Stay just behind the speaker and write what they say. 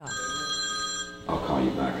I'll call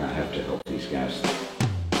you back. I have to help these guys.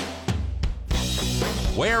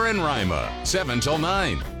 Ware and Rima, 7 till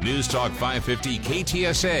 9. News Talk 550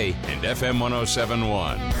 KTSA and FM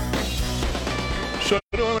 1071. So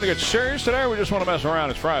do we want to get serious today, or we just want to mess around?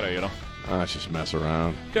 It's Friday, you know. Let's just mess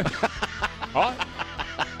around. Okay. All right.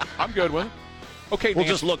 I'm good with it. Okay, We'll Nancy.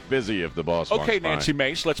 just look busy if the boss wants. Okay, fine. Nancy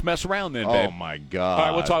Mace, let's mess around then, babe. Oh, my God. All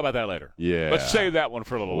right, we'll talk about that later. Yeah. Let's save that one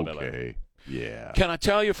for a little bit later. Okay. Yeah. Can I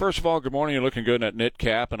tell you, first of all, good morning. You're looking good in that knit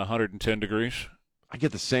cap and 110 degrees. I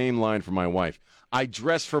get the same line from my wife. I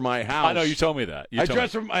dress for my house. I know, you told me that. I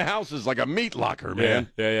dress for my house is like a meat locker, man.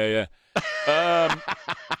 Yeah.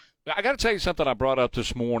 I got to tell you something I brought up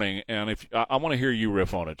this morning, and if I want to hear you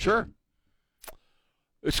riff on it. Sure.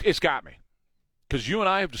 It's got me, because you and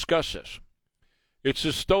I have discussed this. It's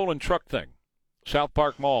this stolen truck thing, South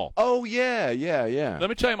Park Mall. Oh, yeah. Let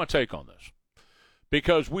me tell you my take on this,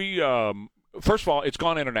 because we first of all, it's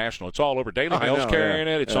gone international. It's all over. Daily Mail's carrying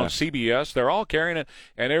it. It's on CBS. They're all carrying it,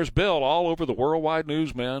 and there's Bill all over the worldwide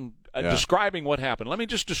news, man, describing what happened. Let me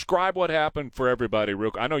just describe what happened for everybody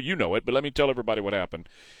real quick. I know you know it, but let me tell everybody what happened.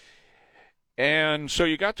 And so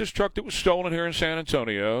you got this truck that was stolen here in San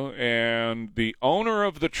Antonio, and the owner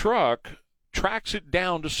of the truck tracks it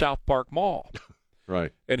down to South Park Mall.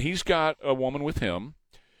 Right. And he's got a woman with him.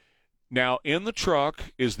 Now, in the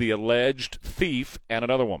truck is the alleged thief and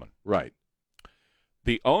another woman. Right.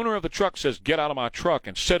 The owner of the truck says, "Get out of my truck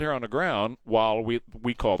and sit here on the ground while we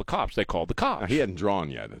call the cops." They called the cops. Now, he hadn't drawn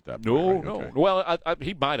yet at that point. No, right? no. Okay. Well,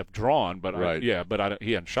 he might have drawn, but right. He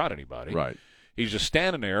hadn't shot anybody. Right. He's just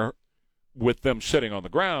standing there with them sitting on the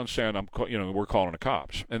ground saying, we're calling the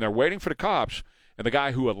cops. And they're waiting for the cops, and the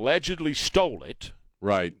guy who allegedly stole it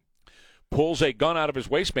Right. pulls a gun out of his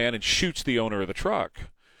waistband and shoots the owner of the truck.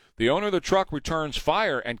 The owner of the truck returns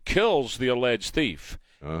fire and kills the alleged thief.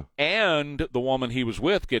 And the woman he was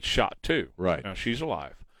with gets shot, too. Right. Now, she's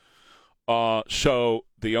alive. So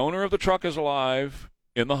the owner of the truck is alive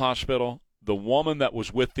in the hospital. The woman that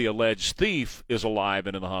was with the alleged thief is alive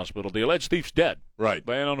and in the hospital. The alleged thief's dead. Right.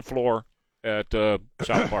 Laying on the floor at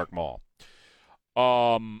South Park Mall.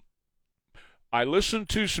 I listened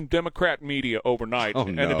to some Democrat media overnight,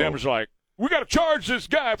 and the Dems are like, "We got to charge this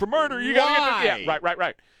guy for murder. You got to get this." Yeah,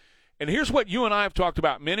 right. And here's what you and I have talked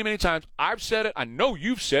about many, many times. I've said it. I know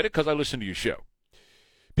you've said it because I listened to your show.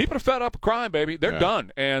 People are fed up with crime, baby. They're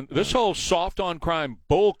done. And this whole soft-on-crime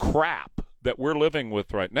bull crap that we're living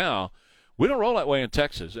with right now, we don't roll that way in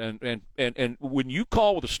Texas. And when you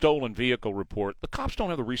call with a stolen vehicle report, the cops don't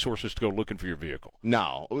have the resources to go looking for your vehicle.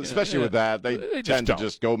 No, especially with that, they tend to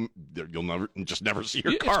just go. You'll never see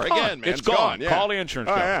your car again, man. It's gone. Yeah. Call the insurance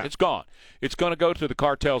company. Yeah. It's gone. It's going to go to the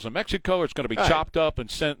cartels in Mexico. It's going to be chopped up and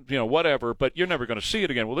sent, whatever. But you're never going to see it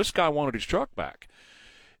again. Well, this guy wanted his truck back.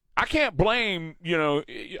 I can't blame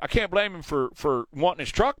him for wanting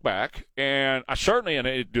his truck back, and I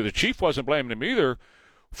certainly, the chief wasn't blaming him either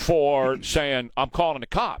for saying, "I'm calling the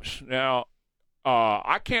cops." Now,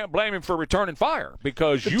 I can't blame him for returning fire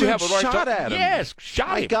because you have a right shot to. at him. Yes, shot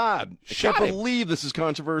My him. God, I Shot can't him. believe this is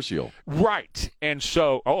controversial. Right, and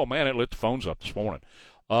so, oh man, it lit the phones up this morning.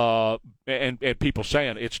 And people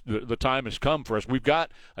saying it's the time has come for us. We've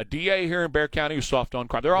got a DA here in Bexar County who's soft on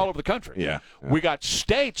crime. They're all over the country. Yeah. We got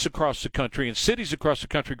states across the country and cities across the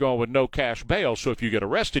country going with no cash bail. So if you get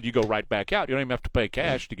arrested, you go right back out. You don't even have to pay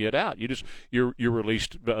cash to get out. You're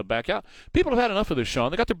released back out. People have had enough of this,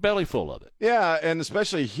 Sean. They got their belly full of it. Yeah, and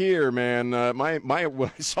especially here, man. My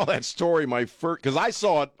when I saw that story, because I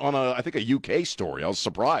saw it on I think a UK story. I was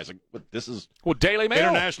surprised. Like, what, this is Daily Mail.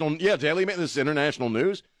 International. Yeah, Daily Mail. This is international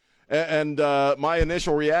news. And my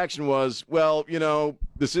initial reaction was, well,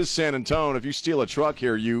 this is San Antonio. If you steal a truck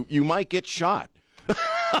here, you might get shot.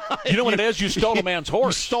 You know what it is? You stole a man's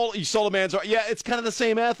horse. You stole a man's horse. Yeah, it's kind of the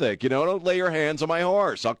same ethic. Don't lay your hands on my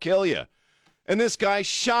horse. I'll kill you. And this guy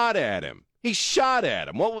shot at him. He shot at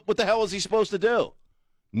him. What the hell was he supposed to do?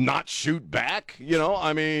 Not shoot back?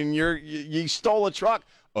 You stole a truck,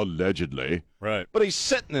 allegedly. Right. But he's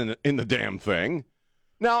sitting in the damn thing.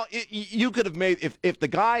 Now, you could have made, if the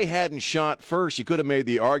guy hadn't shot first, you could have made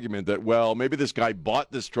the argument that, well, maybe this guy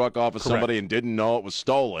bought this truck off of somebody and didn't know it was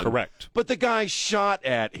stolen. Correct. But the guy shot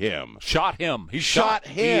at him. Shot him. He shot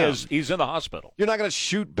him. He's in the hospital. You're not going to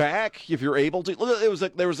shoot back if you're able to.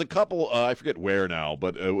 There was a couple, I forget where now,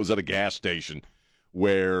 but it was at a gas station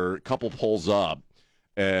where a couple pulls up,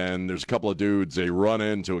 and there's a couple of dudes, they run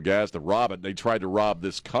into a gas to rob it. They tried to rob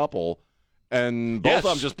this couple. And both of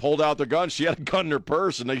them just pulled out their guns. She had a gun in her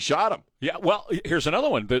purse, and they shot him. Yeah, well, here's another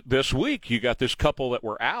one. This week, you got this couple that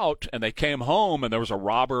were out, and they came home, and there was a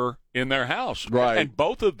robber in their house. Right. And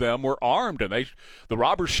both of them were armed, and the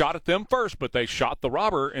robbers shot at them first, but they shot the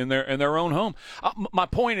robber in their own home. My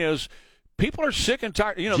point is, people are sick and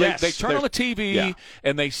tired. You know, Yes, they turn on the TV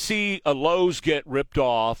and they see a Lowe's get ripped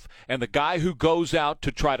off, and the guy who goes out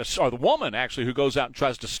to try to, or the woman actually who goes out and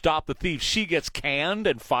tries to stop the thief, she gets canned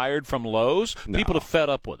and fired from Lowe's. No. People are fed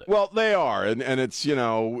up with it. Well, they are, and it's, you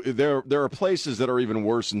know, there are places that are even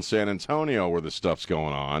worse in San Antonio where this stuff's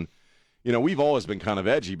going on. You know, we've always been kind of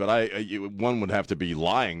edgy, but one would have to be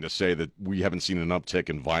lying to say that we haven't seen an uptick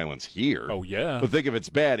in violence here. Oh, yeah. But think if it's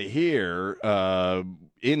bad here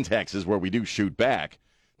in Texas where we do shoot back,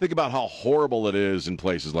 think about how horrible it is in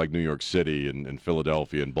places like New York City and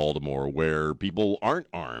Philadelphia and Baltimore where people aren't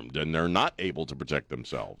armed and they're not able to protect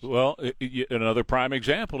themselves. Well, another prime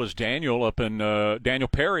example is Daniel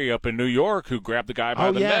Perry up in New York, who grabbed the guy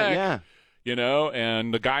by the neck. Yeah. You know,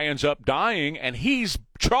 and the guy ends up dying, and he's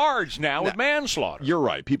charged now with manslaughter. You're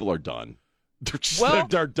right. People are done.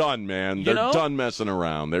 They're done, man. They're done messing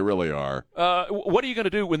around. They really are. What are you going to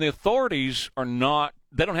do when the authorities are not?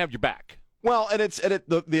 They don't have your back. Well, and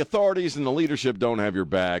the authorities and the leadership don't have your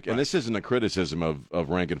back. And this isn't a criticism of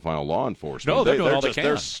rank and file law enforcement. No, they're doing all they can.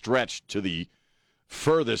 They're stretched to the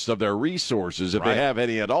furthest of their resources, if they have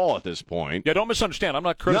any at all at this point. Yeah, don't misunderstand. I'm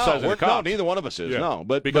not criticizing the cops. No, neither one of us is. Yeah. No,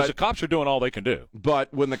 because the cops are doing all they can do. But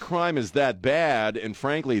when the crime is that bad and,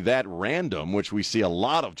 frankly, that random, which we see a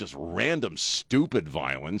lot of just random, stupid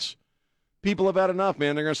violence, people have had enough,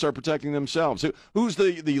 man. They're going to start protecting themselves. Who's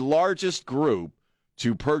the largest group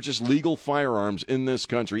to purchase legal firearms in this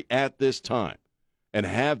country at this time? And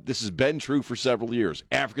this has been true for several years.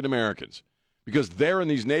 African Americans. Because they're in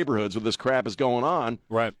these neighborhoods where this crap is going on.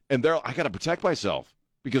 Right. And I got to protect myself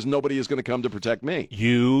because nobody is going to come to protect me.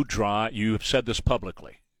 You have said this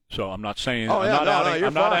publicly. So I'm not saying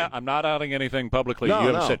I'm not outing anything publicly. You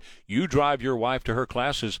haven't said you drive your wife to her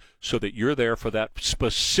classes so that you're there for that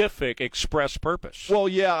specific express purpose. Well,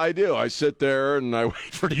 yeah, I do. I sit there and I wait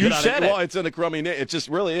for it to get said it. Well, it's in a crummy it just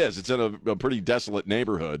really is. It's in a pretty desolate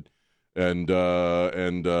neighborhood. And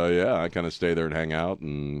I kind of stay there and hang out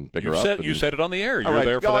and pick her up. You said it on the air. You're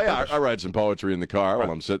there for that purpose. I write some poetry in the car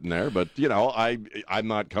while I'm sitting there. But, you know, I'm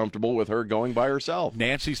not comfortable with her going by herself.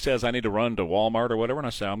 Nancy says I need to run to Walmart or whatever, and I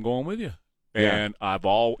say, I'm going with you. Yeah.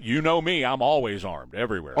 And you know me, I'm always armed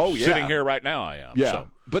everywhere. Oh, yeah. Sitting here right now, I am. Yeah. So.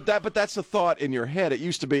 But that's the thought in your head. It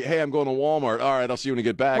used to be, hey, I'm going to Walmart. All right, I'll see you when you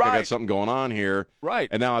get back. I got something going on here. Right.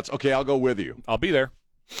 And now it's, okay, I'll go with you. I'll be there.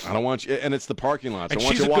 I don't want you, and it's the parking lot. So and I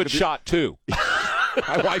want she's you a good shot, too.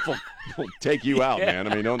 My wife will take you out, man.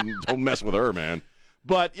 I mean, don't mess with her, man.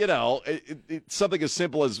 But, you know, it's something as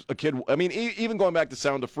simple as a kid. I mean, even going back to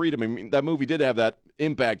Sound of Freedom, I mean, that movie did have that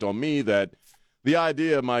impact on me, that the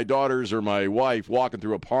idea of my daughters or my wife walking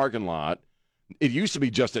through a parking lot, it used to be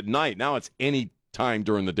just at night. Now it's any time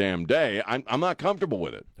during the damn day. I'm not comfortable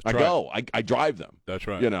with it. I drive them. That's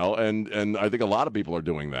right. You know, and I think a lot of people are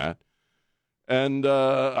doing that. And,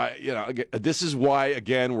 this is why,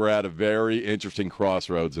 again, we're at a very interesting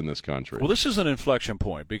crossroads in this country. Well, this is an inflection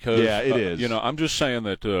point because, yeah, it is. You know, I'm just saying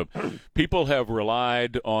that people have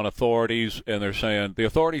relied on authorities, and they're saying the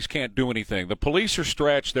authorities can't do anything. The police are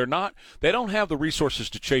stretched. They don't have the resources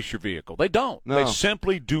to chase your vehicle. They don't. No. They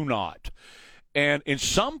simply do not. And in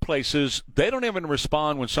some places, they don't even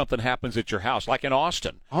respond when something happens at your house, like in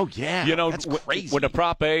Austin. Oh, yeah. You know, that's crazy. When the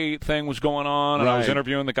Prop A thing was going on and I was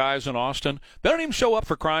interviewing the guys in Austin, they don't even show up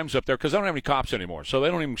for crimes up there because they don't have any cops anymore. So they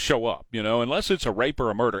don't even show up, you know, unless it's a rape or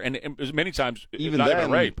a murder. And many times, even not then,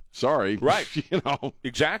 even a rape. Sorry. Right. You know.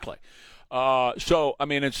 Exactly. So, I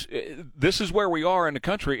mean, this is where we are in the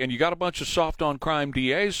country, and you got a bunch of soft-on-crime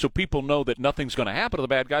DAs, so people know that nothing's going to happen to the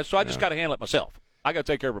bad guys, so I just got to handle it myself. I got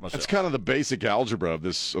to take care of it myself. It's kind of the basic algebra of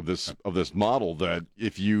this model, that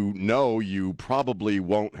if you know you probably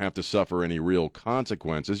won't have to suffer any real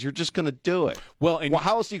consequences, you're just going to do it. Well,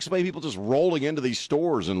 how else do you explain people just rolling into these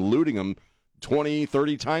stores and looting them 20,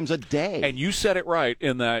 30 times a day? And you said it right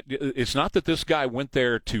in that it's not that this guy went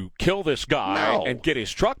there to kill this guy and get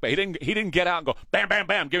his truck back. He didn't get out and go, bam, bam,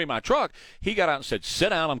 bam, give me my truck. He got out and said, sit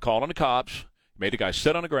down, I'm calling the cops. Made the guy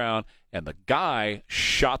sit on the ground, and the guy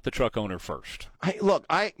shot the truck owner first.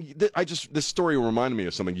 This story reminded me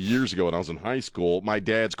of something years ago when I was in high school. My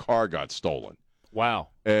dad's car got stolen. Wow.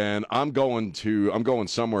 And I'm going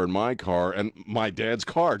somewhere in my car, and my dad's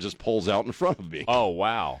car just pulls out in front of me. Oh,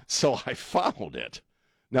 wow. So I followed it.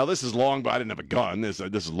 Now, this is long, but I didn't have a gun. This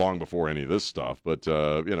is long before any of this stuff. But,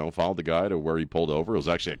 followed the guy to where he pulled over. It was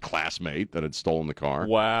actually a classmate that had stolen the car.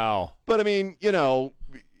 Wow. But, I mean,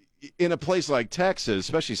 in a place like Texas,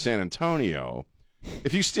 especially San Antonio,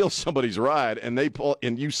 if you steal somebody's ride and they pull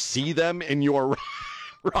and you see them in your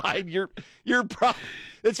ride,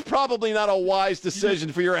 it's probably not a wise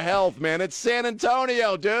decision for your health, man. It's San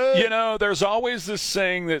Antonio, dude. You know, there's always this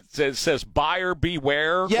saying that says buyer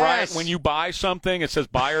beware, yes. right? When you buy something, it says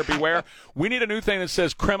buyer beware. We need a new thing that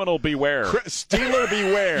says criminal beware. Stealer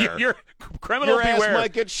beware. You're criminal your beware. Ass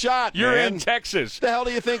might get shot, You're man. in Texas. The hell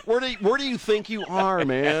do you think? Where do you think you are,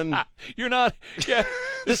 man? You're not. Yeah,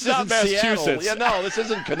 this is not isn't Massachusetts. Seattle. Yeah, no, this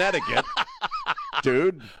isn't Connecticut,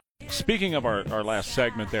 dude. Speaking of our last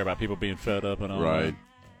segment there about people being fed up and all right.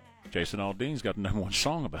 Jason Aldean's got the #1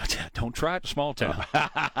 song about that. Don't try it, small town.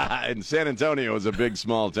 And San Antonio is a big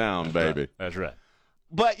small town, baby. That's right.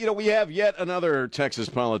 But, we have yet another Texas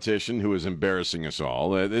politician who is embarrassing us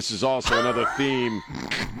all. This is also another theme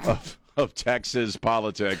of Texas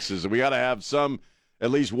politics, is we got to have at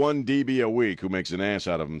least one DB a week who makes an ass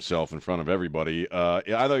out of himself in front of everybody. I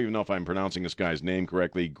don't even know if I'm pronouncing this guy's name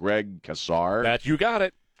correctly. Greg Casar. That you got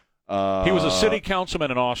it. He was a city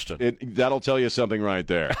councilman in Austin. That'll tell you something right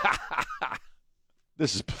there.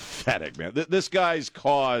 This is pathetic, man. This guy's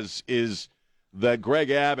cause is that Greg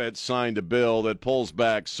Abbott signed a bill that pulls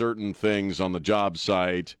back certain things on the job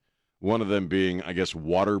site, one of them being, I guess,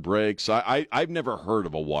 water breaks. I've never heard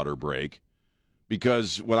of a water break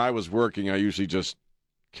because when I was working, I usually just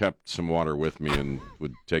kept some water with me and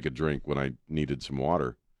would take a drink when I needed some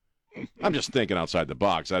water. I'm just thinking outside the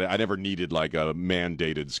box. I never needed like a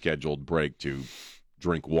mandated scheduled break to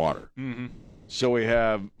drink water. Mm-hmm. So we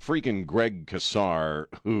have freaking Greg Casar,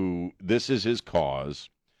 who this is his cause.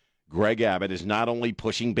 Greg Abbott is not only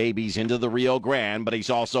pushing babies into the Rio Grande, but he's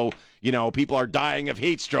also, people are dying of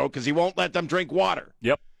heat stroke because he won't let them drink water.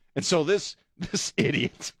 Yep. And so this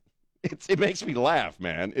idiot, it makes me laugh,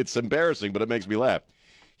 man. It's embarrassing, but it makes me laugh.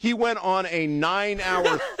 He went on a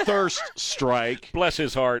 9-hour thirst strike. Bless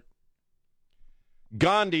his heart.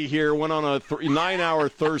 Gandhi here went on a 9-hour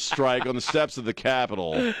thirst strike on the steps of the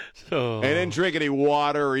Capitol and didn't drink any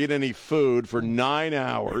water or eat any food for 9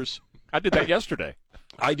 hours. I did that yesterday.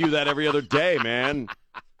 I do that every other day, man.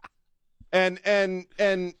 And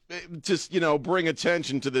just, bring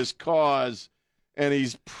attention to this cause, and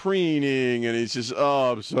he's preening, and he's just,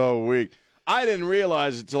 I'm so weak. I didn't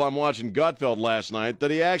realize until I'm watching Gutfeld last night that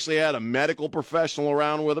he actually had a medical professional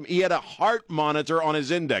around with him. He had a heart monitor on his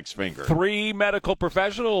index finger. 3 medical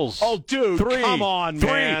professionals. Oh, dude, 3. come on, 3.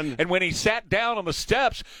 man. And when he sat down on the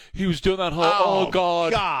steps, he was doing that whole, oh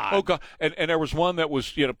God. Oh, God. And there was one that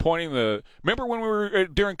was, pointing the, remember when we were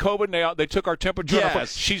during COVID and they took our temperature?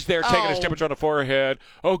 Yes. She's there taking his temperature on the forehead.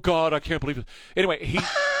 Oh, God, I can't believe it. Anyway,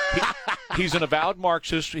 he's an avowed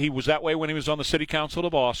Marxist. He was that way when he was on the city council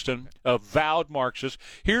of Boston. Avowed Marxist.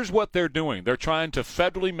 Here's what they're doing. They're trying to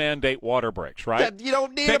federally mandate water breaks, right? You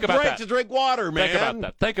don't need a break to drink water,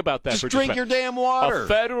 man. Think about that. Just drink your damn water. A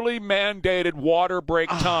federally mandated water break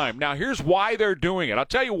time. Now, here's why they're doing it. I'll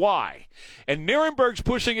tell you why. And Nirenberg's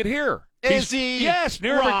pushing it here. Is he? Yes,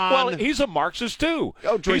 Nirenberg. Well, he's a Marxist, too.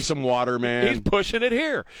 Go drink some water, man. He's pushing it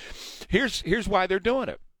here. Here's why they're doing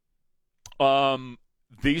it.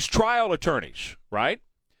 These trial attorneys, right?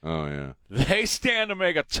 Oh, yeah. They stand to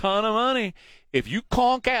make a ton of money. If you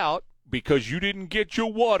conk out because you didn't get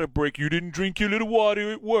your water break, you didn't drink your little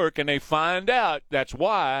water at work, and they find out, that's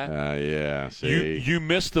why. Yeah, see. You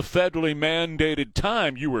missed the federally mandated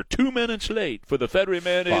time. You were 2 minutes late for the federally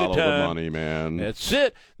mandated Follow time. the money, man. That's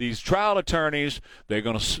it. These trial attorneys, they're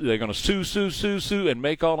gonna sue, and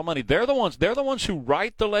make all the money. They're the ones who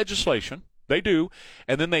write the legislation. They do.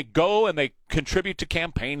 And then they go and they contribute to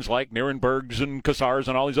campaigns like Nirenberg's and Casar's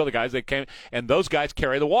and all these other guys. And those guys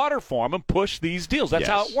carry the water for them and push these deals. That's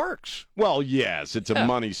how it works. Well, yes, it's a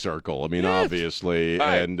money circle. I mean, obviously.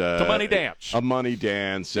 Right. And it's a money dance. A money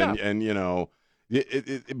dance. And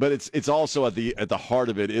but it's also at the heart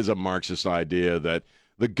of it is a Marxist idea that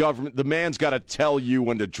the man's got to tell you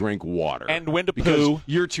when to drink water. And when to because poo.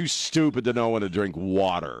 You're too stupid to know when to drink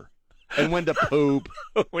water. And when to poop.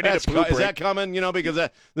 Is that coming? Because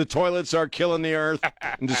the toilets are killing the earth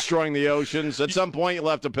and destroying the oceans. At some point, you'll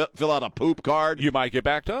have to fill out a poop card. You might get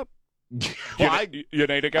backed up. I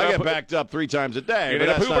get backed up 3 times a day. You need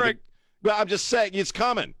a poop break. Well, I'm just saying, it's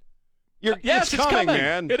coming. Yes, it's coming,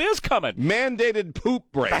 man. It is coming. Mandated poop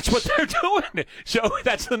breaks. That's what they're doing. So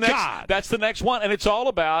that's the next. God. That's the next one, and it's all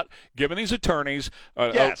about giving these attorneys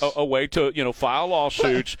a way to file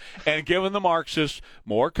lawsuits and giving the Marxists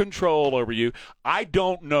more control over you. I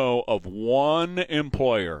don't know of one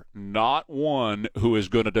employer, not one, who is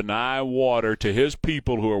going to deny water to his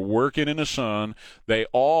people who are working in the sun. They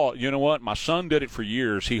all, you know what? My son did it for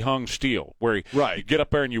years. He hung steel, where you get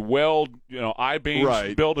up there and you weld,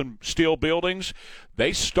 I-beams, building steel buildings.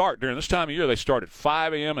 They start during this time of year. They start at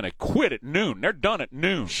 5 a.m. and they quit at noon. They're done at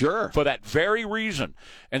noon. Sure. For that very reason.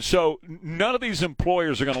 And so none of these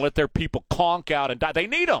employers are going to let their people conk out and die. They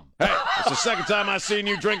need them. Hey, it's the second time I've seen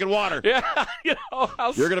you drinking water. Yeah,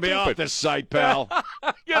 You're going to be off this site, pal.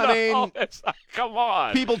 It's like, come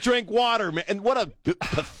on. People drink water, man. And what a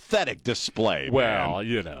pathetic display, man.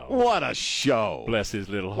 Well, What a show. Bless his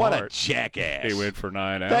little What heart. a jackass. He went for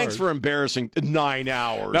 9 hours. Thanks for embarrassing 9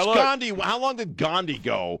 hours. Now look, Gandhi, how long did Gandhi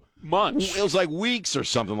go? Months. It was like weeks or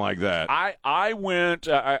something like that. I went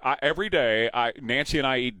every day. Nancy and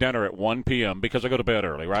I eat dinner at 1 p.m. because I go to bed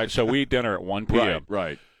early, right? So we eat dinner at 1 p.m.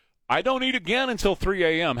 Right. I don't eat again until 3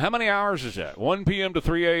 a.m. How many hours is that? 1 p.m. to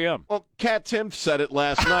 3 a.m. Well, Kat Timpf said it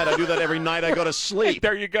last night. I do that every night I go to sleep.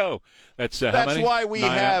 There you go. That's how many? Why we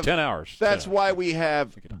have 10 hours. That's why we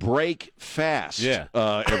have break fast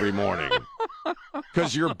every morning.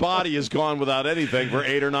 Because your body is gone without anything for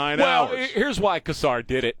 8 or 9 hours. Well, here's why Kassar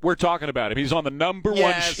did it. We're talking about him. He's on the number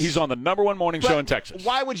one. He's on the number one morning show in Texas.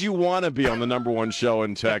 Why would you want to be on the number one show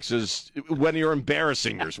in Texas when you're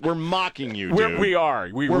embarrassing yourself? We're mocking you, dude. We are.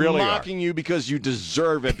 We're really mocking you because you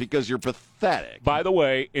deserve it, because you're pathetic. By the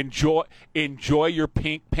way, enjoy your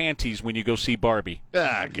pink panties when you go see Barbie.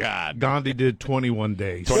 Ah, God. Gandhi did 21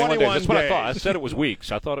 days. 21 days. That's what I thought. I said it was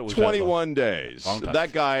weeks. I thought it was 21 days.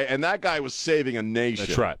 That guy was saving a nation.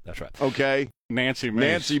 That's right. Okay. Nancy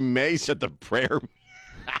Mace at the prayer.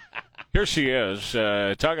 Here she is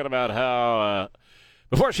talking about how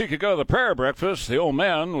before she could go to the prayer breakfast, the old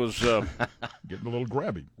man was getting a little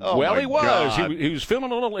grabby. Well, he was. He was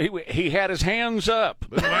feeling a little. He had his hands up.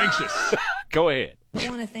 A little anxious. Go ahead. I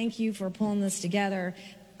want to thank you for pulling this together.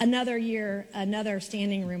 Another year, another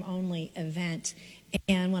standing room only event.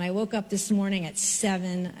 And when I woke up this morning at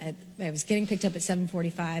 7, I was getting picked up at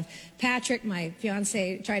 7:45. Patrick, my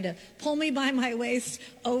fiance, tried to pull me by my waist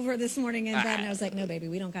over this morning in bed, and I was like, "No, baby,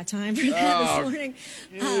 we don't got time for that this morning.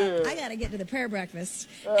 I got to get to the prayer breakfast,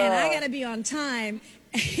 and I got to be on time."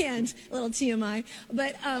 And a little TMI,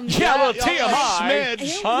 but a little TMI,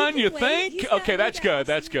 smidge. You think? Okay, that's good.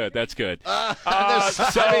 That's good. That's good.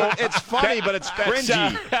 It's funny, but it's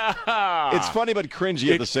cringy. It's funny, but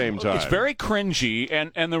cringy at the same time. It's very cringy,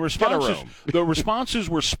 and the responses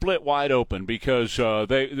were split wide open because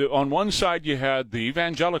they on one side you had the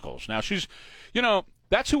evangelicals. Now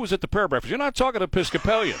that's who was at the prayer breakfast. You're not talking to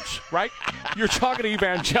Episcopalians, right? You're talking to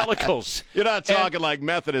evangelicals. You're not talking like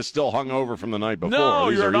Methodists still hung over from the night before. No,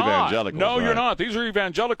 These you're are not. Evangelicals, no, right? you're not. These are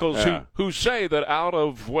evangelicals who say that out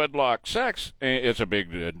of wedlock sex, it's a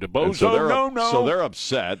big debozo. So they're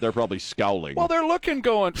upset. They're probably scowling. Well, they're looking,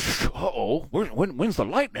 going, when's the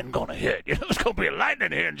lightning going to hit? There's going to be a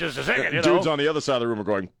lightning here in just a second. Dudes on the other side of the room are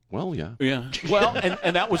going, well, yeah. Yeah. Well,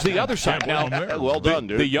 and that was the other side. Now, well done,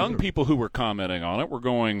 dude. The young people who were commenting on it were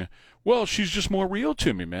going, well, she's just more real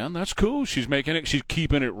to me, man. That's cool. She's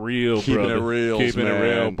keeping it real, Keeping brother. it real, Keeping it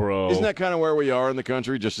real, bro. Isn't that kind of where we are in the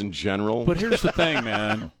country, just in general? But here's the thing,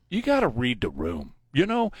 man. You got to read the room.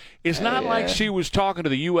 It's not like she was talking to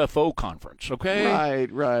the UFO conference, okay?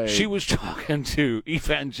 Right. She was talking to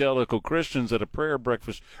evangelical Christians at a prayer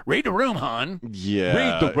breakfast. Read the room, hon. Yeah.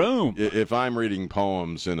 Read the room. If I'm reading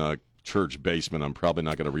poems in a church basement, I'm probably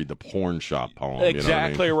not going to read the porn shop poem.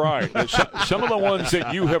 Exactly right. Some of the ones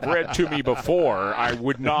that you have read to me before, I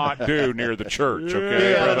would not do near the church,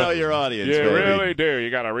 okay? Yeah, I know your audience. You baby. really do. You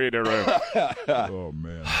got to read the room. Oh,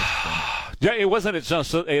 man. Yeah, it wasn't.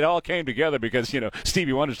 It all came together because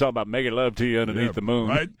Stevie Wonder's talking about making love to you underneath the moon.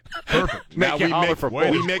 Right? Perfect. Now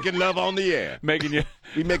we making love on the air.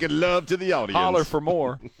 We making love to the audience. Holler for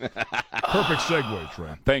more. Perfect segue,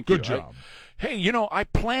 Trent. Thank you. Good job. Hey, I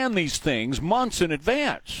plan these things months in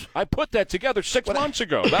advance. I put that together 6 months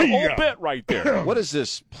ago. That whole bit right there. What is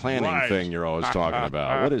this planning thing you're always talking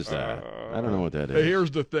about? What is that? I don't know what that is.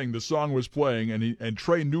 Here's the thing. The song was playing, and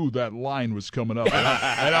Trey knew that line was coming up.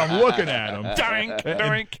 And I'm looking at him.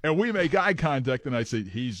 And we make eye contact, and I say,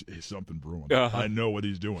 he's something brewing. I know what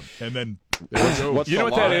he's doing. And then there it goes. You know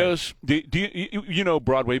what that is? Do you know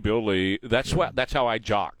Broadway Bill Lee? That's how I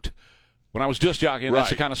jocked. When I was disc jockeying, that's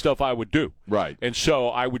the kind of stuff I would do. Right. And so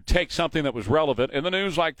I would take something that was relevant in the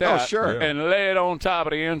news like that and lay it on top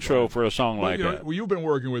of the intro for a song like that. Well, you've been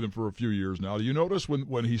working with him for a few years now. Do you notice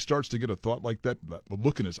when he starts to get a thought like that, the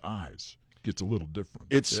look in his eyes gets a little different?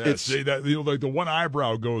 It's that, like the one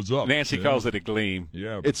eyebrow goes up. Nancy calls it a gleam.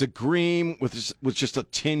 Yeah. It's a gleam with just a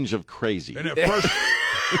tinge of crazy. And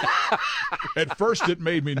at first it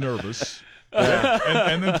made me nervous.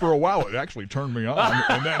 And then for a while it actually turned me on,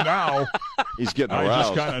 and then now he's getting aroused. I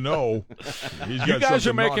just kind of know. You guys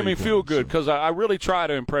are making me feel good because I really try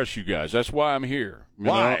to impress you guys. That's why I'm here.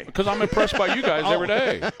 Why? Because I'm impressed by you guys every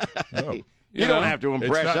day. No. You don't have to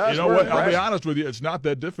impress us. You know what? I'll be honest with you. It's not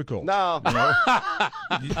that difficult. No.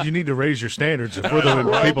 You need to raise your standards if we're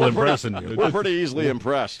the people impressing you. We're pretty easily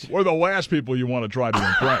impressed. We're the last people you want to try to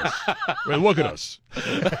impress. I mean, look at us.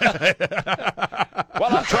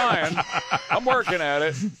 Well, I'm trying. I'm working at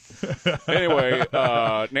it. Anyway,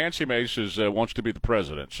 Nancy Mace wants to be the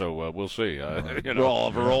president, so we'll see. Well,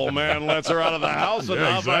 if her old man lets her out of the house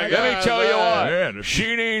enough, exactly. Let me tell you what. Man,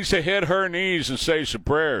 she needs to hit her knees and say some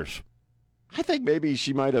prayers. I think maybe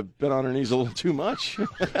she might have been on her knees a little too much.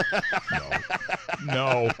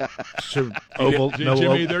 No.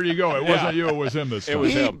 Jimmy, there you go. It wasn't you. It was him this time. It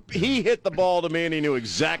was him. He hit the ball to me, and he knew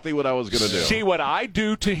exactly what I was going to do. See what I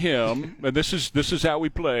do to him, and this is how we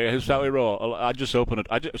play. This is how we roll. I just open it.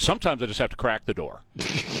 Sometimes I just have to crack the door.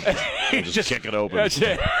 just kick it open. That's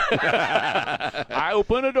it. I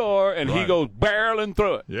open a door, and he goes barreling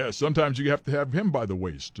through it. Yeah, sometimes you have to have him by the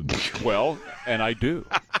waist. Well, and I do.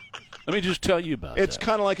 Let me just tell you about it. It's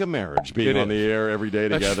kind of like a marriage, being on the air every day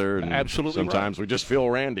together. And absolutely sometimes we just feel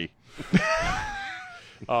Randy.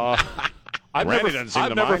 I've Randy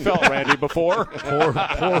never felt Randy before. Poor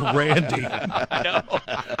Randy. I know.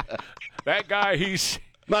 That guy, he's...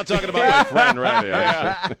 Not talking about my friend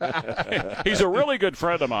Randy. He's a really good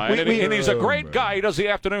friend of mine, and he's a great guy. He does the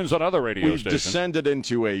afternoons on other radio We've stations. descended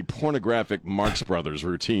into a pornographic Marx Brothers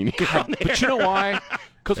routine. But you know why?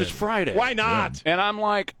 Because it's Friday. Why not? And I'm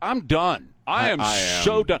like, I'm done. I am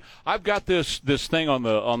so done. I've got this thing on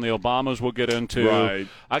the Obamas we'll get into. Right.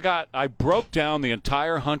 I broke down the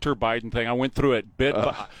entire Hunter Biden thing. I went through it bit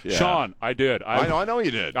by Sean, I did. I know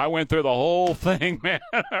you did. I went through the whole thing, man.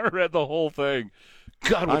 I read the whole thing.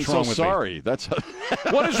 God, what's wrong with me? I'm so sorry. That's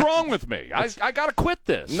what is wrong with me? I got to quit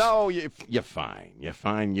this. No, you're fine. You're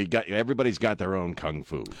fine. Everybody's got their own kung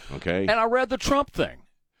fu, okay? And I read the Trump thing.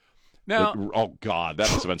 Now, oh God, that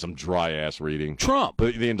must have been some dry ass reading. Trump,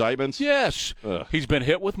 the indictments. Yes, he's been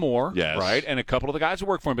hit with more. Yes, right, and a couple of the guys that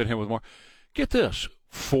work for him have been hit with more. Get this: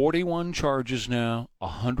 41 charges now,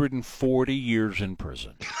 140 years in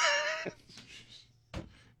prison.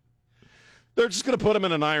 They're just going to put him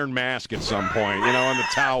in an iron mask at some point, on the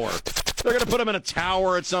tower. They're going to put him in a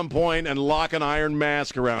tower at some point and lock an iron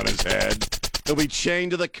mask around his head. He'll be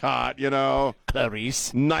chained to the cot,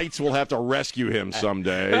 Clarice. Knights will have to rescue him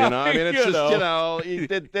someday, I mean, it's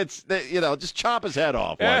just, just chop his head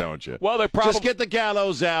off, why don't you? Well, they probably... Just get the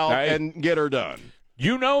gallows out and get her done.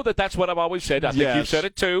 You know that's what I've always said. I think you've said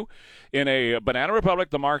it, too. In a banana republic,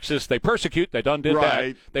 the Marxists, they persecute. They done did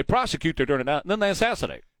that. They prosecute. They're doing it now. And then they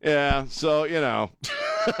assassinate. Yeah, so,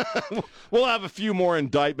 we'll have a few more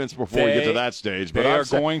indictments before we get to that stage. But they're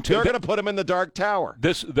going to put him in the dark tower.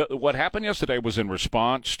 What happened yesterday was in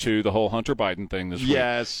response to the whole Hunter Biden thing this week.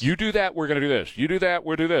 Yes. You do that, we're going to do this. You do that,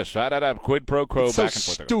 we'll do this. Quid pro quo, it's back so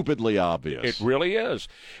and forth. Stupidly obvious. It really is.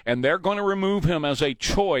 And they're going to remove him as a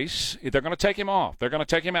choice. They're going to take him off. They're going to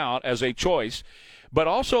take him out as a choice. But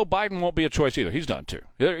also, Biden won't be a choice either. He's done, too.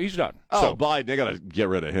 He's done. Oh, Biden, they got to get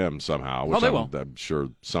rid of him somehow. Which they will. I'm sure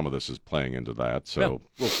some of this is playing into that, so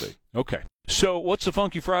we'll see. Okay. So what's the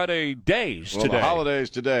Funky Friday days today? The holidays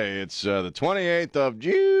today. It's the 28th of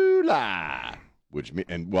July,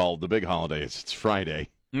 the big holiday is it's Friday.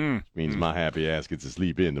 Which means my happy ass gets to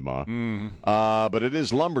sleep in tomorrow. But it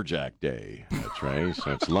is Lumberjack Day. That's right.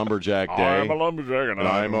 So it's Lumberjack Day. I'm a lumberjack, and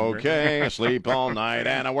I'm okay. I sleep all night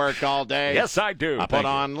and I work all day. Yes, I do. I put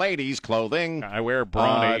on ladies' clothing. I wear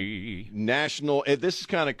brawny. This is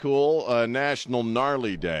kind of cool. National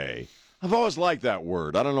Gnarly Day. I've always liked that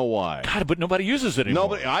word. I don't know why. God, but nobody uses it anymore.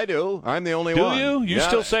 Nobody. I do. I'm the only one. Do you? You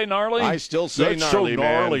still say gnarly? I still say That's gnarly, so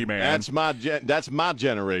gnarly, man. That's my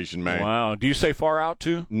generation, man. Wow. Do you say far out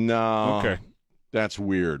too? No. Okay. That's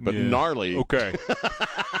weird, but gnarly. Okay.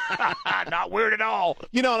 Not weird at all.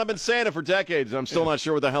 And I've been saying it for decades, and I'm still not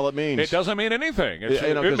sure what the hell it means. It doesn't mean anything.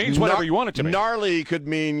 It means whatever you want it to mean. Gnarly could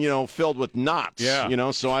mean, filled with knots.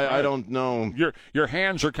 Yeah. So I don't know. Your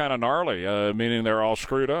hands are kind of gnarly, meaning they're all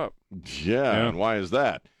screwed up. Yeah, and why is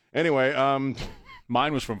that? Anyway,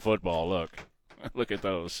 mine was from football, look. Look at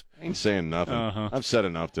those. I ain't saying nothing. I've said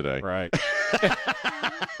enough today. Right.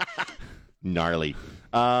 Gnarly.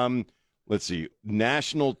 Let's see.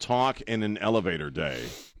 National Talk in an Elevator Day.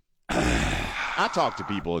 I talk to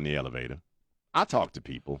people in the elevator. I talk to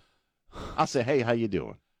people. I say, hey, how you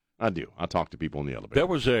doing? I do. I talk to people in the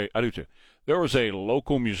elevator. I do too. There was a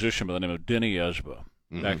local musician by the name of Denny Esba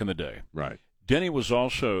back in the day. Right. Denny was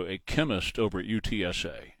also a chemist over at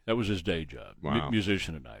UTSA. That was his day job. Wow.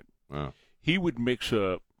 Musician at night. Wow. He would mix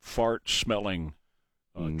up fart-smelling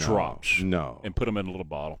drops. No. And put them in a little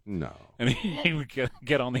bottle. No. And he would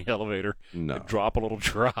get on the elevator and drop a little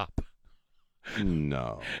drop.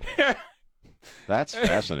 No. That's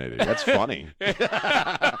fascinating. That's funny.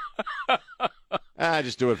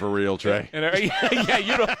 Just do it for real, Trey. Yeah,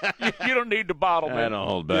 you don't need the bottle, man. I don't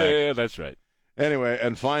hold back. Yeah, that's right. Anyway,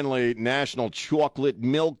 and finally, National Chocolate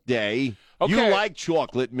Milk Day. Okay. You like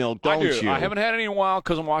chocolate milk, don't I do. you? I haven't had any in a while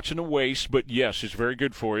because I'm watching the waste, but yes, it's very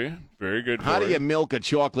good for you. Very good for you. How do you milk a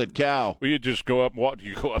chocolate cow? Well, you just go up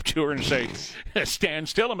to her and say, stand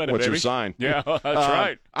still a minute, What's baby. your sign? Yeah, that's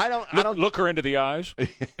right. I don't Look her into the eyes.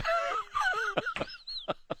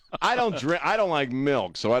 I don't like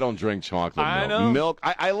milk, so I don't drink chocolate milk. I know. Milk.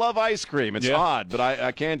 I love ice cream. It's odd, but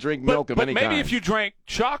I can't drink milk of any kind. But maybe if you drank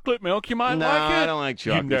chocolate milk, you might no, like it. I don't like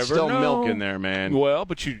chocolate. You never Still know. milk in there, man. Well,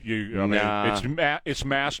 but I mean, it's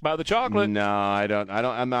masked by the chocolate. No, I don't.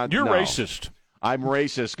 I'm not. You're no. racist. I'm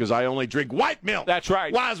racist because I only drink white milk. That's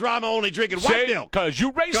right. Why is Rama only drinking white milk? Because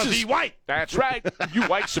you racist. Because he's white. That's right. You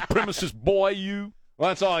white supremacist boy, you. Well,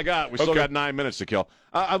 that's all I got. We still got 9 minutes to kill.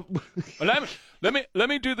 Let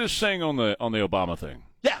me do this thing on the Obama thing.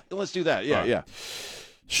 Yeah, let's do that. Yeah, yeah.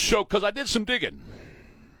 So, because I did some digging.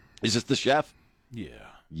 Is this the chef? Yeah.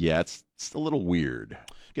 Yeah, it's a little weird.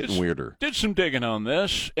 Getting weirder. Did some digging on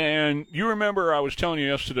this, and you remember I was telling you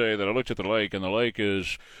yesterday that I looked at the lake, and the lake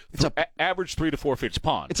is average 3 to 4 feet. It's a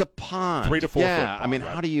pond. It's a pond. 3 to 4 foot pond, I mean,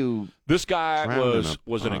 right? How do you? This guy was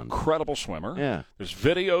an pond? incredible swimmer. Yeah. There's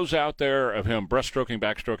videos out there of him breaststroking,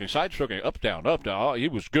 backstroking, side-stroking, up, down, up, down. Oh, he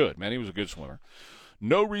was good, man. He was a good swimmer.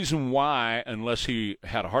 No reason why, unless he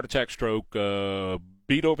had a heart attack, stroke,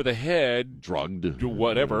 beat over the head, drugged,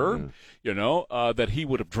 whatever, that he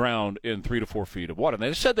would have drowned in 3 to 4 feet of water. And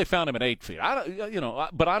they said they found him at 8 feet.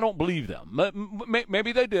 But I don't believe them.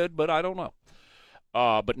 Maybe they did, but I don't know.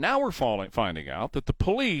 But now we're finding out that the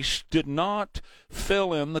police did not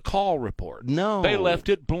fill in the call report. No. They left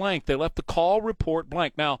it blank. They left the call report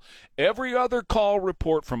blank. Now, every other call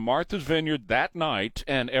report from Martha's Vineyard that night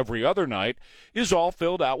and every other night is all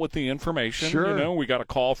filled out with the information. Sure. We got a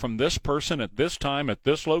call from this person at this time at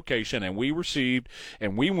this location, and we received,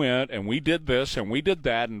 and we went, and we did this, and we did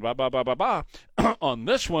that, and blah, blah, blah, blah, blah. On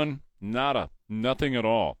this one, nothing at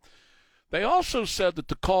all. They also said that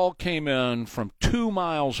the call came in from 2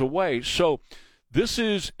 miles away. So this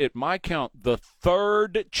is, at my count, the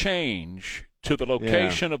third change to the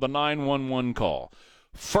location of the 911 call.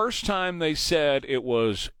 First time they said it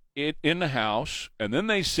was in the house, and then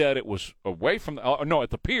they said it was away from at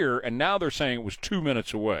the pier, and now they're saying it was 2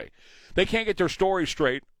 minutes away. They can't get their story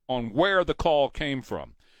straight on where the call came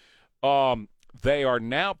from.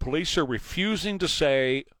 Police are refusing to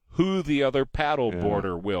say who the other paddle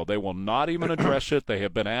boarder will. They will not even address it. They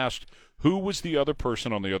have been asked who was the other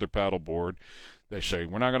person on the other paddle board. They say,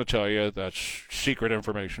 we're not going to tell you. That's secret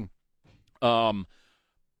information. The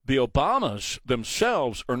Obamas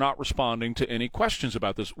themselves are not responding to any questions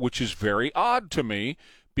about this, which is very odd to me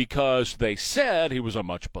because they said he was a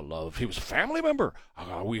much beloved. He was a family member.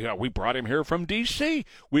 We brought him here from D.C.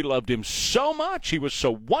 We loved him so much. He was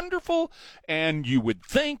so wonderful. And you would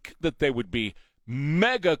think that they would be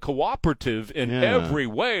mega cooperative in every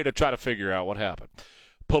way to try to figure out what happened.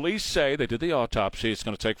 Police say they did the autopsy. It's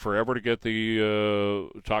going to take forever to get the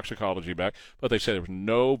toxicology back, but they say there was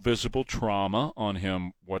no visible trauma on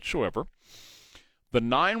him whatsoever. The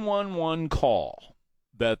 911 call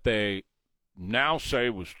that they now say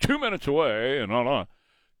was 2 minutes away and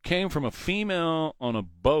came from a female on a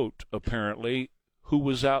boat, apparently, who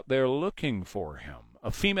was out there looking for him. A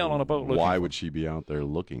female on a boat looking Why for would she be out there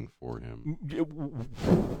looking for him?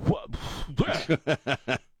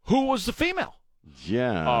 Who was the female?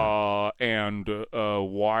 Yeah. And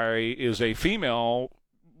why is a female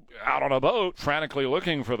out on a boat frantically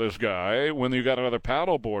looking for this guy when you got another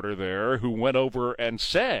paddle boarder there who went over and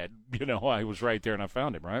said, I was right there and I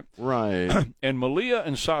found him, right? Right. And Malia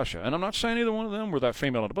and Sasha, and I'm not saying either one of them were that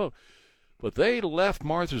female on the boat, but they left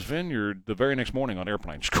Martha's Vineyard the very next morning on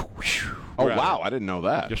airplanes. Oh, wow. I didn't know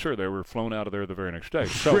that. Yes, sir. They were flown out of there the very next day.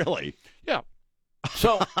 So, really? Yeah.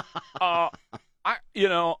 So, all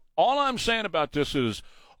I'm saying about this is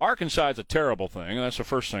Arkansas is a terrible thing, and that's the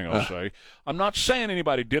first thing I'll say. I'm not saying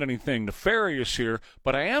anybody did anything nefarious here,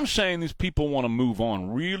 but I am saying these people want to move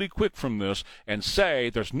on really quick from this and say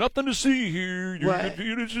there's nothing to see here.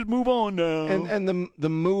 You just move on now. And the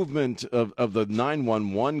movement of the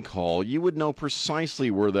 911 call, you would know precisely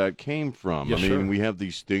where that came from. Yes, I mean, sir. we have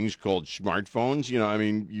these things called smartphones. You know, I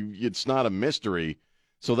mean, it's not a mystery.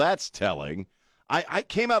 So that's telling. I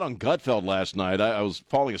came out on Gutfeld last night. I was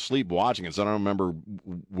falling asleep watching it, so I don't remember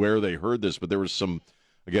where they heard this, but there was some,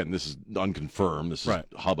 again, this is unconfirmed. This is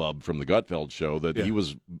hubbub from the Gutfeld show that he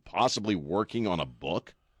was possibly working on a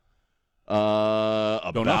book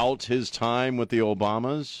about his time with the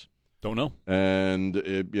Obamas. Don't know. And,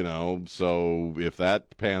 so if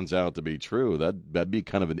that pans out to be true, that'd be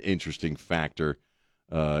kind of an interesting factor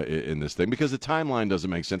in this thing, because the timeline doesn't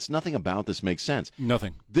make sense. Nothing about this makes sense.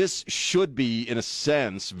 Nothing. This should be, in a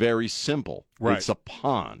sense, very simple. Right. It's a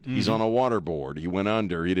pond. He's on a waterboard. He went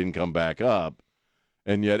under. He didn't come back up.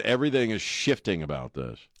 And yet everything is shifting about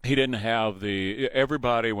this. He didn't have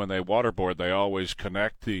everybody, when they waterboard, they always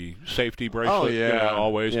connect the safety bracelet. Oh, yeah.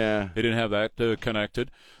 Always. Yeah. They didn't have that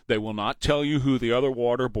connected. They will not tell you who the other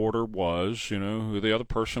waterboarder was, who the other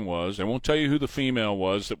person was. They won't tell you who the female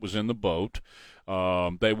was that was in the boat.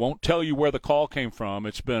 They won't tell you where the call came from.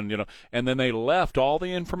 It's been, and then they left all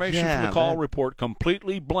the information from the call report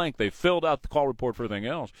completely blank. They filled out the call report for everything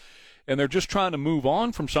else. And they're just trying to move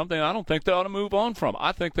on from something I don't think they ought to move on from.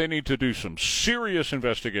 I think they need to do some serious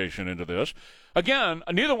investigation into this. Again,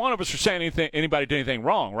 neither one of us are saying anybody did anything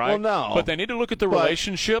wrong, right? Well, no. But they need to look at the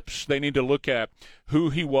relationships. They need to look at who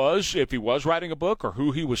he was, if he was writing a book, or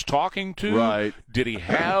who he was talking to. Right. Did he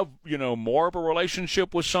have, more of a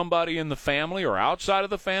relationship with somebody in the family or outside of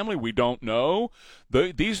the family? We don't know.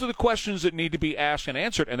 These are the questions that need to be asked and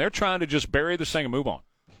answered, and they're trying to just bury this thing and move on.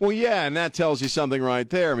 Well, yeah, and that tells you something right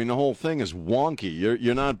there. I mean, the whole thing is wonky.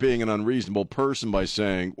 You're not being an unreasonable person by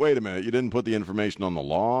saying, wait a minute, you didn't put the information on the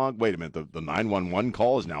log? Wait a minute, the 911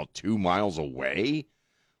 call is now 2 miles away?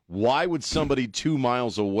 Why would somebody 2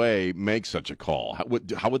 miles away make such a call?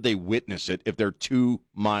 How would they witness it if they're 2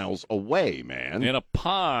 miles away, man? In a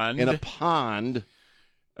pond.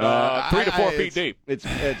 3 to 4 feet deep.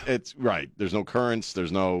 It's right. There's no currents.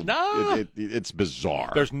 There's no. It's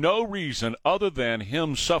bizarre. There's no reason other than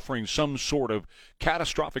him suffering some sort of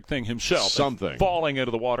catastrophic thing himself. Something. Falling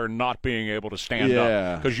into the water, not being able to stand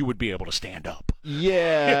up. Because you would be able to stand up.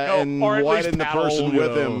 Yeah, and or at why least didn't paddle, the person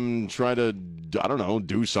with him try to, I don't know,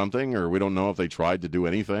 do something? Or we don't know if they tried to do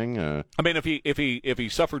anything. I mean, if he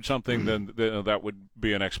suffered something, then that would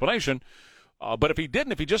be an explanation. But if he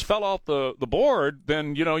didn't, if he just fell off the board,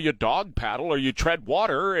 then you dog paddle or you tread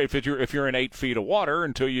water if you're in 8 feet of water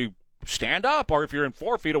until you stand up, or if you're in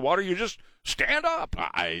 4 feet of water, you just stand up.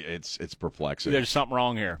 It's perplexing. There's something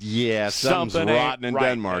wrong here. Yeah, something's rotten in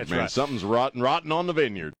Denmark, man. Right. Something's rotten on the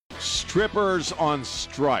vineyard. Strippers on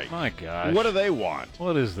strike. My gosh. What do they want?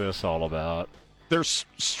 What is this all about? Their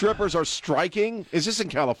strippers are striking? Is this in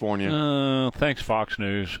California? Thanks, Fox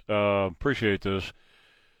News. Appreciate this.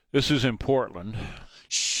 This is in Portland.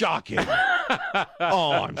 Shocking.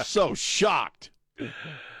 Oh, I'm so shocked.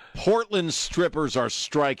 Portland strippers are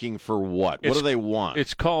striking for what? What do they want?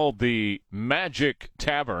 It's called the Magic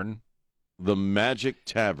Tavern. The Magic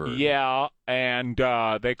Tavern. Yeah, and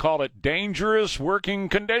they call it dangerous working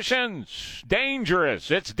conditions.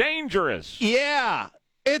 Dangerous. It's dangerous. Yeah,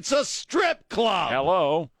 it's a strip club.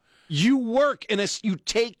 Hello. You work you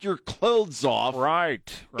take your clothes off, right.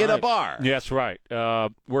 in a bar. Yes, right.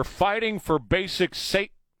 We're fighting for basic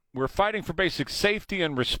safety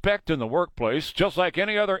and respect in the workplace, just like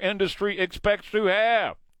any other industry expects to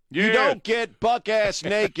have. Yeah. You don't get buck-ass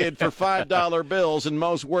naked for $5 bills in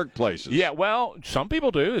most workplaces. Yeah, well, some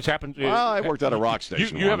people do. It's happened. Well, I worked at a rock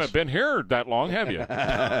station You haven't been here that long, have you?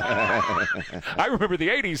 I remember the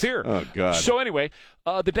 80s here. Oh, God. So anyway,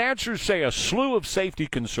 the dancers say a slew of safety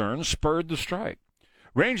concerns spurred the strike,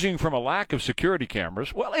 ranging from a lack of security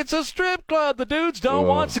cameras. Well, it's a strip club. The dudes don't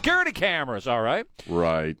want security cameras, all right?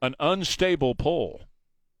 Right. An unstable pole.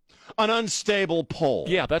 An unstable pole.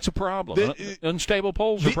 Yeah, that's a problem. Unstable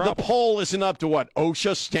poles are a problem. The pole isn't up to what,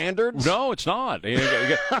 OSHA standards? No, it's not. They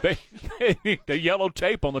need the yellow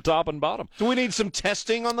tape on the top and bottom. Do we need some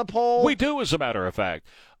testing on the pole? We do, as a matter of fact.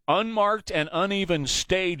 Unmarked and uneven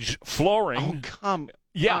stage flooring. Oh, come.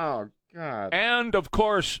 Yeah. Oh, God. And, of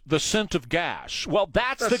course, the scent of gas. Well,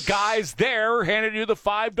 that's the guys there handing you the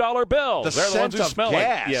 $5 bills. The They're the ones scent who of smell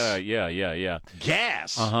gas. it. Yeah.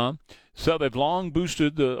 Gas? Uh-huh. So they've long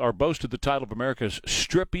boasted the title of America's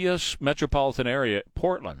strippiest metropolitan area,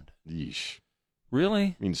 Portland. Yeesh.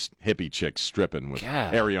 Really? Means hippie chicks stripping with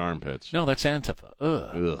hairy armpits. No, that's Antifa.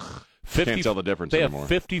 Ugh. Can't tell the difference they anymore. have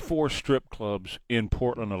 54 strip clubs in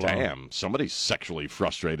Portland alone. Damn, somebody's sexually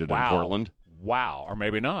frustrated Wow. in Portland. Wow, or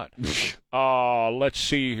maybe not. Let's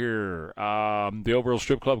see here. The overall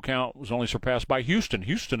strip club count was only surpassed by Houston.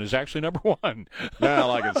 Houston is actually number one.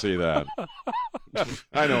 Well, I can see that.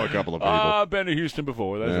 I know a couple of people. I've been to Houston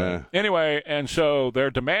before. That's right. Anyway, and so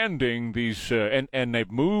they're demanding these, and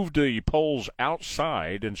they've moved the poles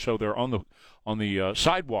outside, and so they're on the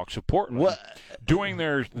sidewalks of Portland, doing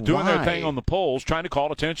their thing on the poles, trying to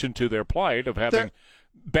call attention to their plight of having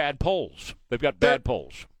bad poles. They've got bad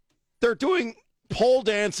poles. They're doing pole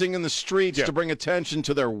dancing in the streets to bring attention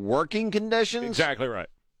to their working conditions? Exactly right.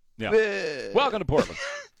 Yeah. Welcome to Portland.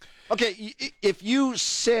 Okay, if you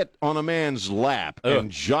sit on a man's lap and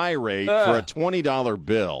gyrate for a $20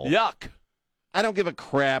 bill, yuck. I don't give a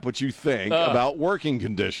crap what you think about working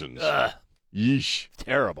conditions. Yeesh.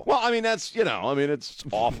 Terrible. Well, I mean, that's, it's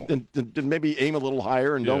awful. And maybe aim a little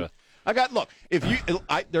higher and don't.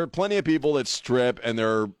 There are plenty of people that strip and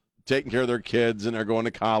they're taking care of their kids and they're going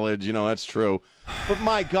to college. That's true. But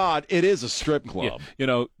my God, it is a strip club.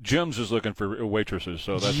 Yeah. Jim's is looking for waitresses,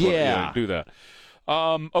 so that's what do that.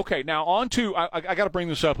 Okay, now on to I got to bring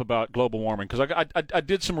this up about global warming because I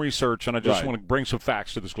did some research and I just want to bring some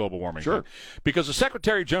facts to this global warming. Sure. Thing. Because the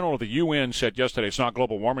Secretary General of the UN said yesterday it's not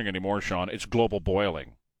global warming anymore, Sean. It's global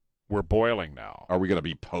boiling. We're boiling now. Are we going to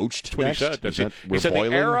be poached? That's what next? he said. He said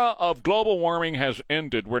boiling? the era of global warming has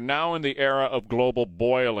ended. We're now in the era of global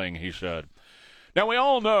boiling, he said. Now, we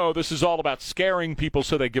all know this is all about scaring people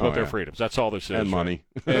so they give up their freedoms. That's all this is. And money.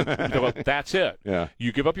 And, that's it. Yeah.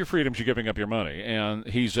 You give up your freedoms, you're giving up your money. And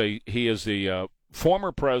he is the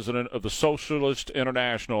former president of the Socialist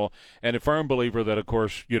International and a firm believer that, of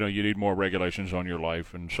course, you need more regulations on your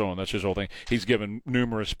life and so on. That's his whole thing. He's given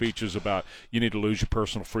numerous speeches about you need to lose your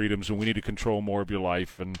personal freedoms and we need to control more of your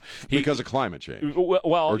life. And because of climate change. Well,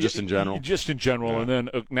 or just in general? Just in general. Yeah. And then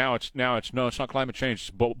now it's it's not climate change.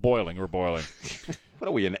 It's boiling. We're boiling. What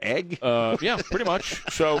are we, an egg? Yeah, pretty much.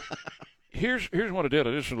 So here's what I did.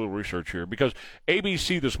 I did some little research here because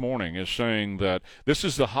ABC this morning is saying that this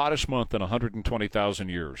is the hottest month in 120,000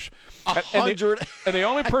 years. 100? And the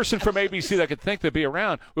only person from ABC that could think they'd be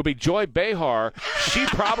around would be Joy Behar. She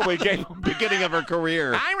probably gave beginning of her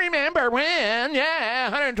career. I remember when,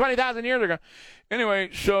 120,000 years ago. Anyway,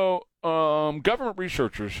 so government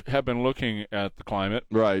researchers have been looking at the climate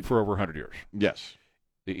for over 100 years. Yes.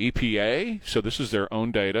 The EPA, so this is their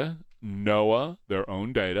own data. NOAA, their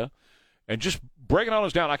own data. And just breaking all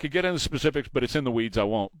this down, I could get into specifics, but it's in the weeds. I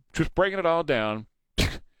won't. Just breaking it all down.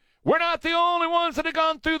 We're not the only ones that have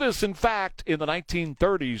gone through this. In fact, in the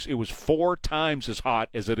 1930s, it was 4 times as hot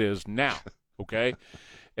as it is now. Okay?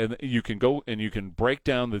 And you can go and you can break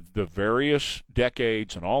down the various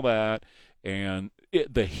decades and all that, and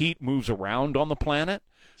the heat moves around on the planet.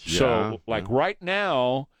 Yeah. So, right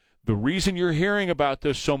now, the reason you're hearing about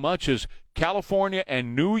this so much is California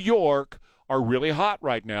and New York are really hot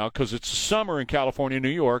right now because it's summer in California and New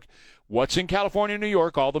York. What's in California and New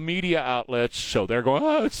York? All the media outlets. So they're going,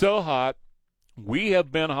 it's so hot. We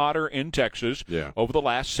have been hotter in Texas over the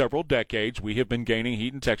last several decades. We have been gaining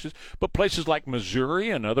heat in Texas. But places like Missouri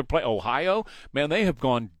and other places, Ohio, man, they have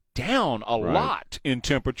gone down a lot in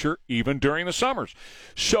temperature even during the summers.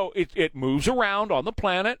 So it moves around on the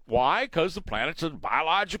planet. Why? Because the planet's a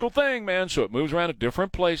biological thing, man. So it moves around at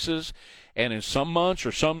different places. And in some months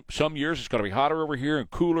or some years, it's going to be hotter over here and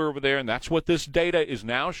cooler over there. And that's what this data is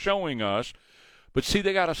now showing us. But see,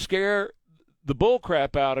 they got to scare the bull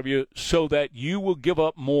crap out of you so that you will give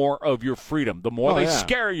up more of your freedom. The more they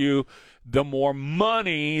scare you, the more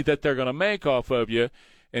money that they're going to make off of you.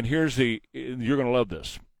 And you're going to love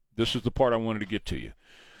this. This is the part I wanted to get to you.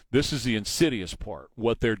 This is the insidious part.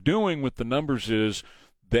 What they're doing with the numbers is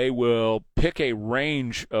they will pick a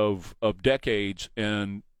range of decades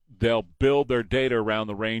and they'll build their data around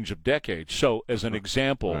the range of decades. So as an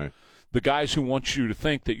example, the guys who want you to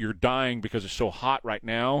think that you're dying because it's so hot right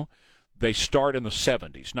now, they start in the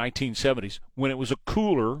 70s, 1970s, when it was a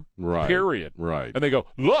cooler period. Right. And they go,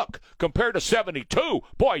 look, compared to 72,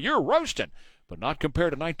 boy, you're roasting. But not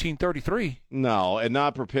compared to 1933. No, and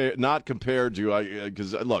not compared to,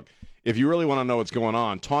 because, look, if you really want to know what's going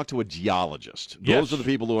on, talk to a geologist. Those are the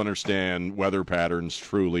people who understand weather patterns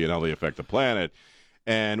truly and how they affect the planet.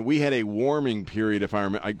 And we had a warming period, if I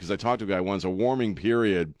remember, because I talked to a guy once, a warming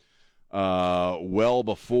period well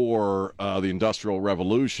before the Industrial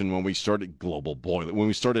Revolution when we started global boiling, when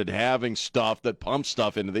we started having stuff that pumps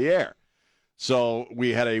stuff into the air. So we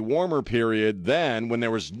had a warmer period then when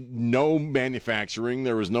there was no manufacturing,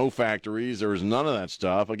 there was no factories, there was none of that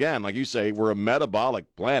stuff. Again, like you say, we're a metabolic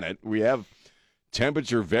planet. We have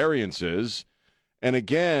temperature variances, And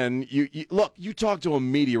again, you look, you talk to a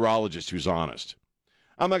meteorologist who's honest.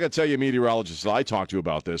 I'm not going to tell you a meteorologist that I talked to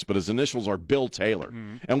about this, but his initials are Bill Taylor.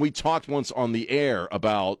 Mm-hmm. And we talked once on the air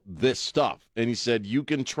about this stuff. And he said you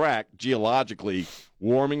can track geologically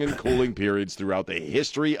warming and cooling periods throughout the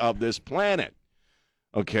history of this planet.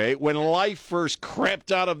 Okay, when life first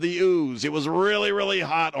crept out of the ooze, it was really, really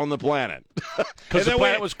hot on the planet. Because the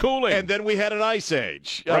planet was cooling. And then we had an ice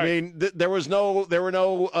age. Right. I mean, there were no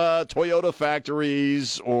Toyota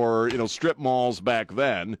factories or strip malls back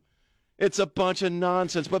then. It's a bunch of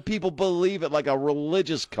nonsense, but people believe it like a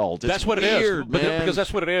religious cult. That's what weird, it is, man. because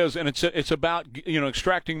that's what it is, and it's about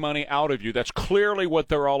extracting money out of you. That's clearly what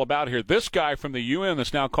they're all about here. This guy from the UN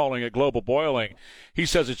that's now calling it global boiling, he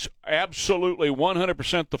says it's absolutely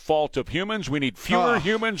 100% the fault of humans. We need fewer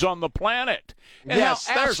humans on the planet. And yes,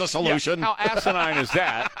 there's a solution. Yeah, how asinine is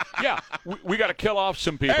that? Yeah, we got to kill off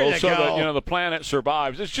some people so that the planet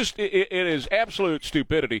survives. It's just it is absolute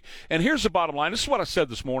stupidity. And here's the bottom line. This is what I said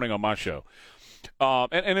this morning on my show.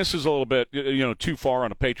 And this is a little bit too far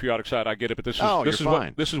on a patriotic side. I get it, but this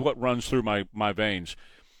is what runs through my veins.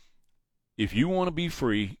 If you want to be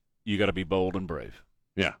free, you got to be bold and brave.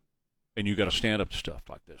 Yeah, and you got to stand up to stuff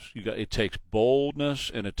like this. It takes boldness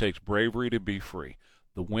and it takes bravery to be free.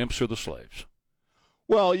 The wimps are the slaves.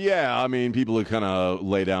 Well, yeah, I mean, people who kind of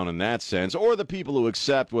lay down in that sense, or the people who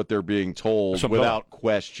accept what they're being told without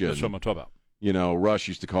question. That's what I'm talking about. Rush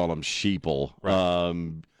used to call them sheeple.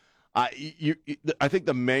 Right. I think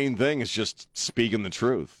the main thing is just speaking the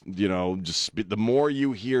truth. The more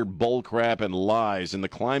you hear bull crap and lies, and the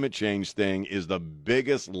climate change thing is the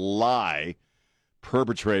biggest lie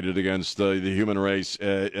perpetrated against the human race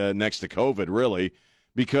next to COVID, really.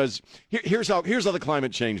 Because here's how the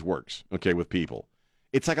climate change works, okay, with people.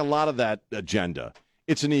 It's like a lot of that agenda.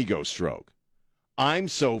 It's an ego stroke. I'm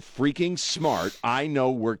so freaking smart, I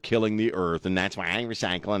know we're killing the earth, and that's why I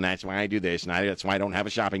recycle, and that's why I do this, and that's why I don't have a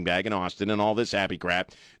shopping bag in Austin, and all this happy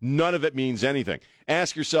crap. None of it means anything.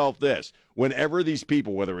 Ask yourself this. Whenever these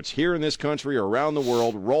people, whether it's here in this country or around the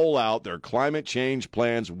world, roll out their climate change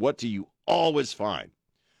plans, what do you always find?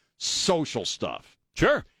 Social stuff.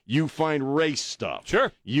 Sure. You find race stuff.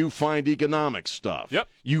 Sure. You find economic stuff. Yep.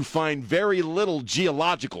 You find very little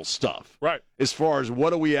geological stuff. Right. As far as what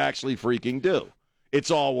do we actually freaking do? It's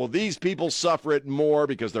all, well, these people suffer it more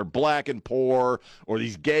because they're black and poor, or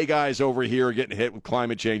these gay guys over here are getting hit with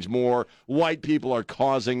climate change more. White people are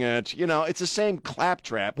causing it. It's the same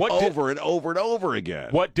claptrap over and over again.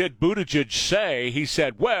 What did Buttigieg say? He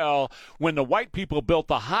said, well, when the white people built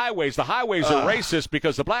the highways are racist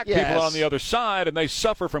because the black people are on the other side, and they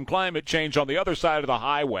suffer from climate change on the other side of the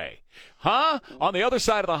highway. Huh? On the other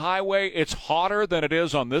side of the highway, it's hotter than it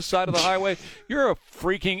is on this side of the highway? You're a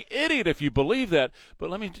freaking idiot if you believe that.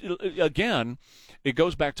 But again, it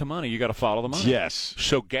goes back to money. You got to follow the money. Yes.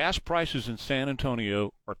 So gas prices in San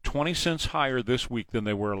Antonio are 20 cents higher this week than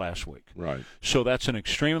they were last week. Right. So that's an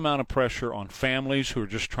extreme amount of pressure on families who are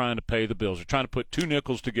just trying to pay the bills. They're trying to put two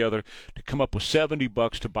nickels together to come up with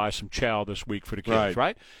 $70 to buy some chow this week for the kids,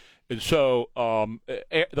 right? And so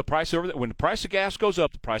the price of when the price of gas goes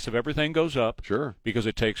up, the price of everything goes up. Sure. Because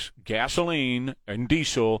it takes gasoline and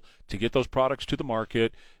diesel to get those products to the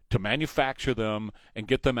market, to manufacture them and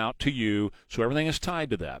get them out to you. So everything is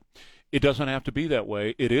tied to that. It doesn't have to be that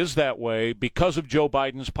way. It is that way because of Joe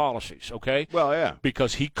Biden's policies, okay? Well, yeah.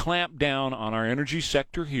 Because he clamped down on our energy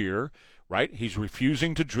sector here. Right? He's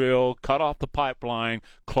refusing to drill, cut off the pipeline,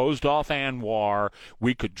 closed off ANWR.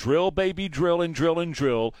 We could drill, baby, drill and drill and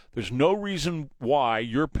drill. There's no reason why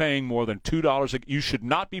you're paying more than $2. You should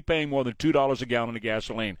not be paying more than $2 a gallon of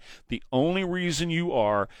gasoline. The only reason you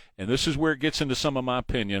are, and this is where it gets into some of my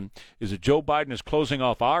opinion, is that Joe Biden is closing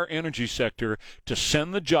off our energy sector to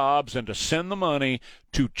send the jobs and to send the money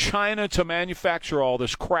to China to manufacture all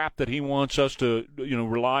this crap that he wants us to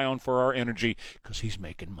rely on for our energy because he's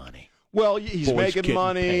making money. Well, he's making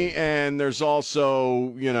money, and there's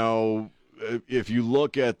also, if you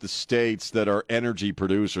look at the states that are energy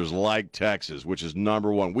producers like Texas, which is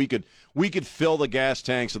number one, we could fill the gas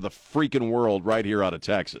tanks of the freaking world right here out of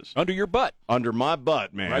Texas. Under your butt. Under my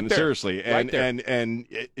butt, man. Right there. Seriously. And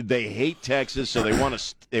they hate Texas, so they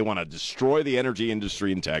want to destroy the energy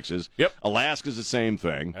industry in Texas. Yep. Alaska's the same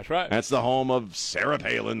thing. That's right. That's the home of Sarah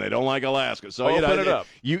Palin. They don't like Alaska. So open it up.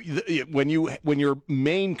 When your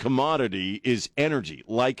main commodity is energy,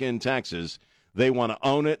 like in Texas, they want to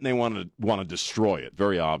own it and they want to destroy it,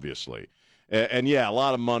 very obviously. And yeah, a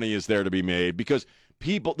lot of money is there to be made because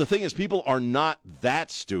the thing is, people are not that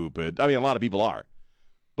stupid. I mean, a lot of people are.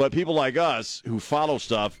 But people like us who follow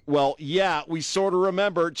stuff, well, yeah, we sort of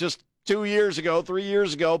remember just 2 years ago, 3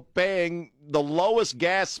 years ago, paying the lowest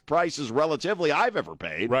gas prices relatively I've ever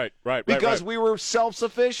paid. Right. Because we were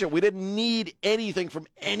self-sufficient. We didn't need anything from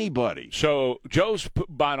anybody. So Joe's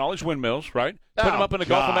buying all these windmills, right? Put them up in the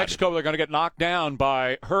Gulf of Mexico. They're going to get knocked down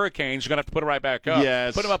by hurricanes. You're going to have to put them right back up.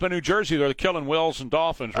 Yes. Put them up in New Jersey. They're killing whales and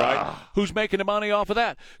dolphins, right? Who's making the money off of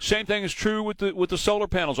that? Same thing is true with the solar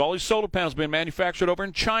panels. All these solar panels being manufactured over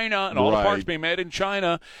in China, and all the parts being made in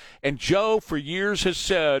China. And Joe, for years, has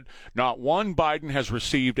said not one Biden has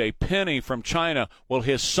received a penny from China. Well,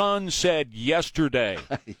 his son said yesterday.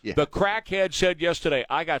 The crackhead said yesterday,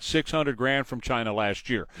 I got $600,000 from China last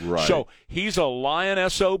year. Right. So he's a lying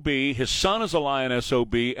SOB. His son is a lying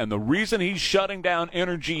SOB. And the reason he's shutting down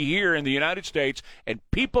energy here in the United States, and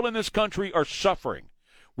people in this country are suffering.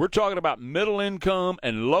 We're talking about middle income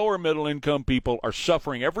and lower middle income people are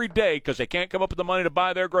suffering every day because they can't come up with the money to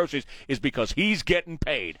buy their groceries, is because he's getting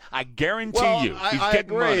paid. I guarantee you. He's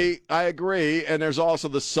getting money. I agree. And there's also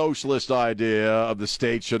the socialist idea of the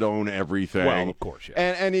state should own everything. Well, of course,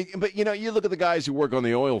 yeah. But you look at the guys who work on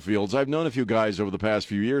the oil fields. I've known a few guys over the past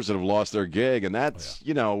few years that have lost their gig, and that's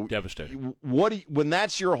devastating. When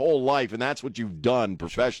that's your whole life, and that's what you've done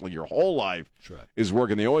professionally your whole life, is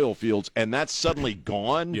working the oil fields, and that's suddenly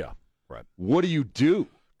gone. Yeah, right. What do you do?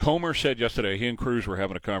 Comer said yesterday, he and Cruz were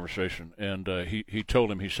having a conversation, and he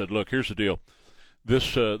told him, he said, look, here's the deal.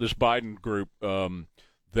 This Biden group,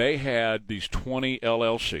 they had these 20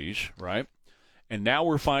 LLCs, right? And now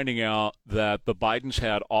we're finding out that the Bidens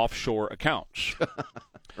had offshore accounts.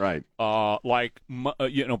 Right.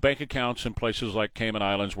 Bank accounts in places like Cayman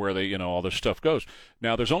Islands where they, all this stuff goes.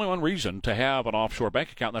 Now, there's only one reason to have an offshore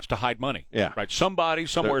bank account, and that's to hide money. Yeah. Right. Somebody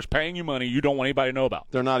somewhere is paying you money you don't want anybody to know about.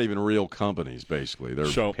 They're not even real companies, basically.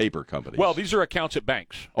 They're paper companies. Well, these are accounts at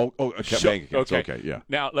banks. Bank accounts. Okay, yeah.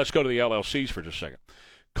 Now, let's go to the LLCs for just a second.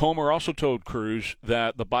 Comer also told Cruz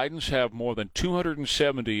that the Bidens have more than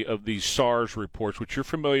 270 of these SARS reports, which you're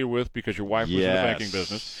familiar with because your wife was in the banking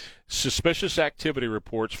business. Suspicious activity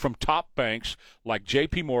reports from top banks like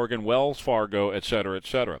J.P. Morgan, Wells Fargo, et cetera, et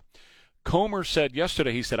cetera. Comer said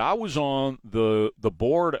yesterday, he said, I was on the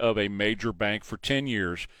board of a major bank for 10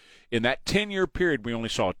 years. In that 10-year period, we only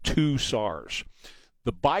saw 2 SARS.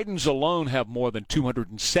 The Bidens alone have more than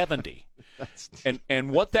 270. And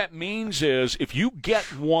what that means is if you get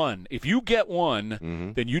one,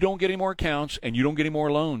 then you don't get any more accounts and you don't get any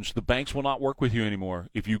more loans. The banks will not work with you anymore.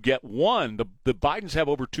 If you get one, the Bidens have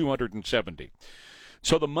over 270.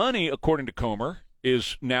 So the money, according to Comer,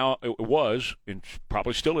 is now, it was, and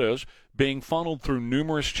probably still is, being funneled through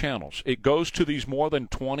numerous channels. It goes to these more than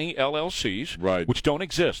 20 LLCs, which don't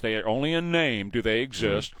exist. They are only in name do they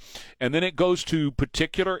exist. And then it goes to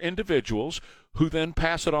particular individuals who then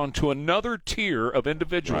pass it on to another tier of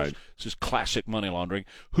individuals. This is classic money laundering,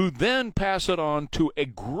 who then pass it on to a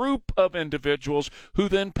group of individuals who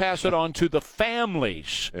then pass it on to the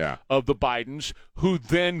families of the Bidens, who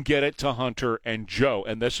then get it to Hunter and Joe.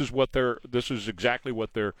 And this is exactly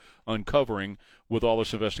what they're uncovering with all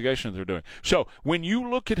this investigation they're doing. So when you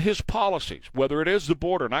look at his policies, whether it is the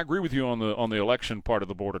border, and I agree with you on the election part of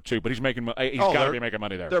the border too, but he's got to be making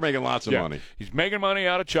money there. They're making lots of money. He's making money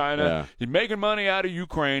out of China. He's making money out of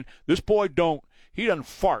Ukraine. This boy he doesn't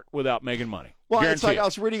fart without making money. Well, it's like I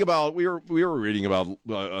was reading about. We were reading about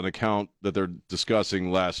an account that they're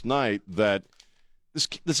discussing last night that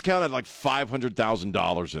this account had like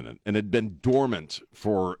 $500,000 in it and had been dormant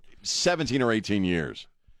for 17 or 18 years.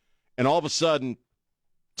 And all of a sudden,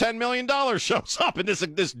 $10 million shows up in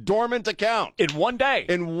this dormant account. In one day.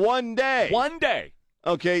 One day.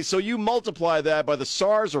 Okay, so you multiply that by the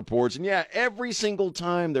SARS reports, and every single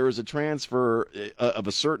time there is a transfer of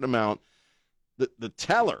a certain amount, the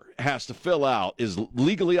teller has to is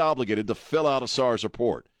legally obligated to fill out a SARS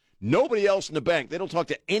report. Nobody else in the bank, they don't talk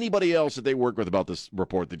to anybody else that they work with about this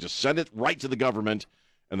report. They just send it right to the government,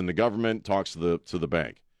 and then the government talks to the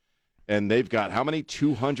bank. And they've got how many?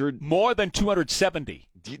 200? More than 270.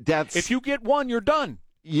 If you get one, you're done.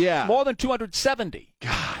 Yeah. More than 270.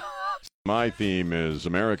 God. My theme is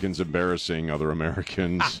Americans embarrassing other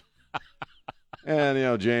Americans.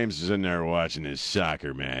 And, James is in there watching his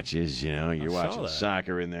soccer matches. You're watching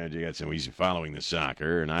soccer in there. He's following the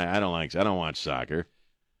soccer. And I don't watch soccer.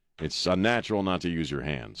 It's unnatural not to use your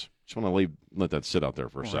hands. Just want to let that sit out there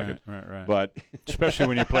for a second. Right. But especially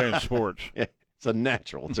when you're playing sports. It's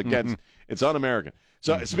unnatural. It's against. It's un-American.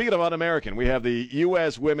 So speaking of un-American, we have the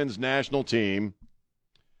U.S. women's national team.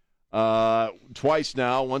 Twice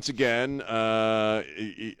now, once again,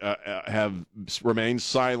 have remained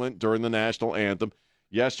silent during the national anthem.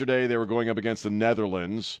 Yesterday, they were going up against the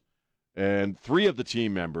Netherlands, and 3 of the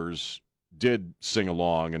team members did sing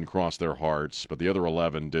along and cross their hearts, but the other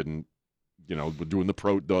 11 didn't doing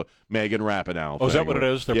the Megan Rapinoe. Oh, is that what it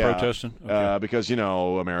is? They're protesting? Okay. Because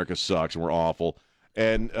America sucks and we're awful,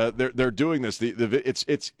 and they're doing this.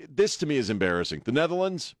 This to me is embarrassing. The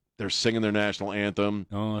Netherlands, they're singing their national anthem.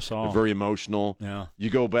 Oh, that's all. They're very emotional. Yeah. You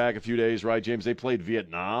go back a few days, right, James? They played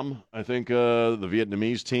Vietnam. I think the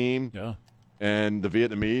Vietnamese team. Yeah. And the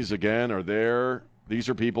Vietnamese again are there. These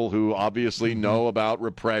are people who obviously know about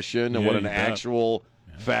repression and what an actual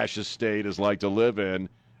fascist state is like to live in.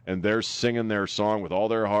 And they're singing their song with all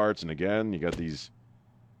their hearts. And again, you got these,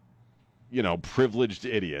 privileged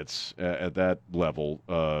idiots at that level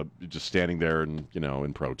just standing there and,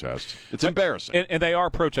 in protest. It's embarrassing. And they are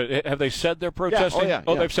protesting. Have they said they're protesting? Yeah.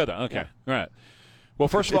 Oh, they've said that. Okay. All right. Well,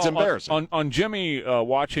 first of all, embarrassing. On Jimmy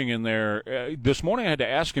watching in there, this morning I had to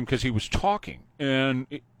ask him because he was talking. And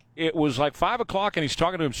it was like 5 o'clock, and he's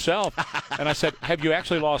talking to himself. And I said, have you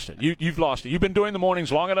actually lost it? You've lost it. You've been doing the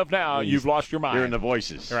mornings long enough now. You've lost your mind. You're in the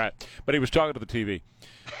voices. All right. But he was talking to the TV.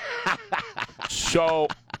 So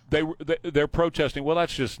they're protesting. Well,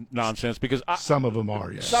 that's just nonsense because some of them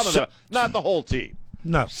are, yes. Some of them, not the whole team.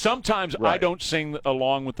 No. Sometimes I don't sing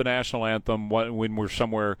along with the national anthem when we're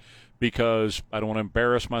somewhere because I don't want to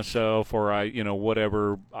embarrass myself or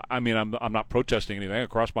whatever. I mean, I'm not protesting anything.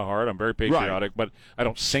 Across my heart, I'm very patriotic, but I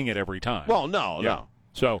don't sing it every time. Well, no.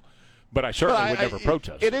 So, but I certainly would never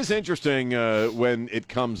protest. It is interesting when it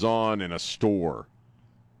comes on in a store,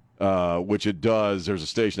 which it does. There's a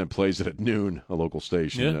station that plays it at noon, a local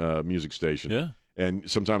station, music station. Yeah. And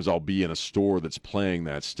sometimes I'll be in a store that's playing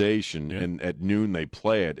that station, and at noon they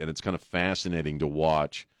play it, and it's kind of fascinating to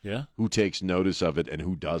watch who takes notice of it and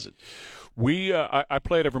who doesn't. I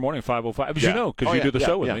play it every morning at 5:05, as you know, because you do the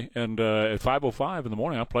show with me. And at 5:05 in the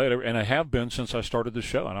morning, I play it, and I have been since I started the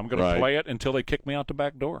show, and I'm going to play it until they kick me out the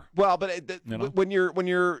back door. Well, but when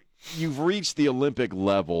you've reached the Olympic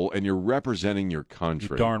level and you're representing your country,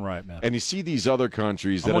 you're darn right, man. And you see these other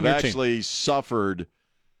countries that have actually suffered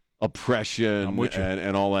oppression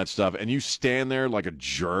and all that stuff, and you stand there like a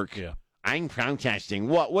jerk. Yeah. I'm protesting.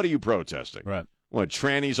 What are you protesting? Right. What,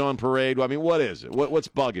 trannies on parade? I mean, what is it? What's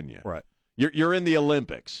bugging you? Right. You're in the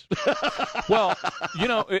Olympics. Well,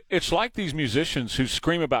 it's like these musicians who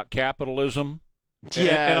scream about capitalism.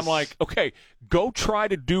 Yes. And I'm like, okay, go try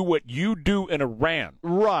to do what you do in Iran.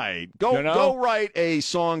 Right. Go write a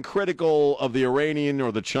song critical of the Iranian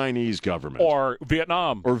or the Chinese government. Or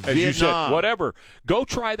Vietnam. Or as Vietnam. You said, whatever. Go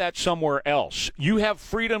try that somewhere else. You have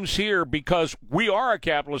freedoms here because we are a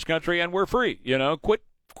capitalist country and we're free. Quit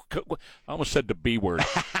I almost said the B word.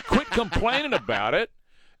 Quit complaining about it.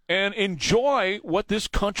 And enjoy what this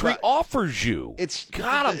country offers you. I'm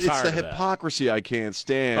tired it's the of that. hypocrisy I can't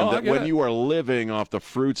stand. That when you are living off the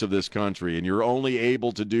fruits of this country and you're only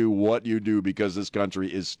able to do what you do because this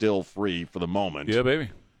country is still free for the moment. Yeah, baby.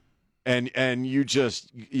 And you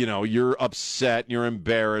just, you're upset, you're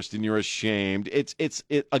embarrassed, and you're ashamed. It's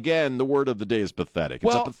again, the word of the day is pathetic.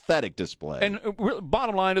 It's a pathetic display. And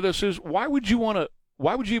bottom line to this is, why would you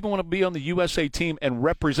even want to be on the USA team and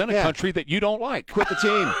represent a country that you don't like? Quit the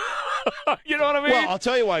team. You know what I mean? Well, I'll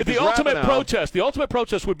tell you why. The ultimate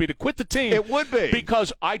protest would be to quit the team. It would be.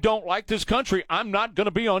 Because I don't like this country. I'm not going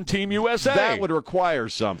to be on Team USA. That would require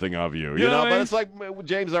something of you. You know what I mean? But it's like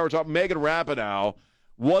James and I were talking, Megan Rapinoe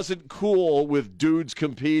wasn't cool with dudes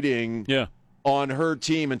competing on her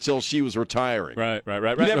team until she was retiring. Right.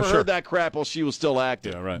 You never heard that crap while she was still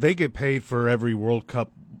active. Yeah, right. They get paid for every World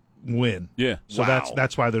Cup win. Yeah. So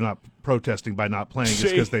that's why they're not protesting by not playing, is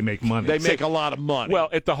because they make money. They make a lot of money. Well,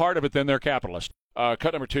 at the heart of it, then they're capitalists.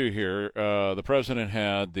 Cut number 2 here. The president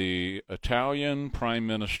had the Italian prime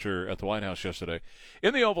minister at the White House yesterday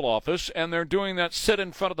in the Oval Office, and they're doing that sit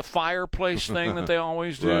in front of the fireplace thing that they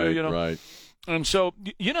always do. Right. And so,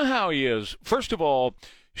 you know how he is. First of all,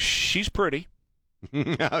 she's pretty.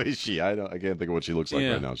 How is she? I can't think of what she looks like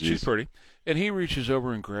right now. She's pretty. And he reaches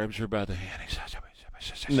over and grabs her by the hand. He says,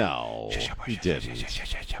 no, he didn't. He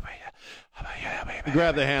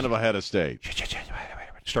grabbed the hand of a head of state.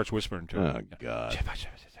 Starts whispering to her. Oh, God.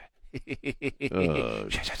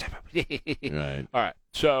 Right. All right.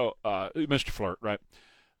 So, Mr. Flirt, right?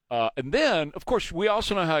 And then, of course, we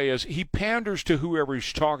also know how he is. He panders to whoever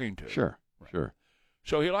he's talking to. Sure.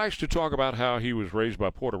 So he likes to talk about how he was raised by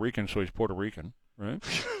Puerto Ricans, so he's Puerto Rican, right?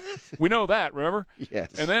 We know that, remember? Yes.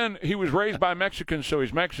 And then he was raised by Mexicans, so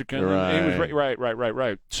he's Mexican. Right. And he was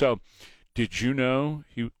right. So, did you know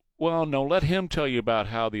Well, no, let him tell you about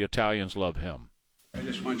how the Italians love him. I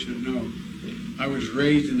just want you to know, I was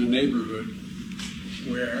raised in a neighborhood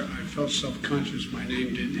where I felt self-conscious my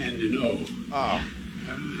name didn't end in O. Oh.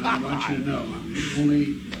 I want you to know, I'm the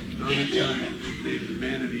only non-Italian named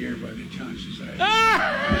Man of the Year by the Italian Society.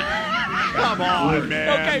 Come on,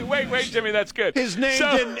 man. Okay, wait, Jimmy, that's good. His name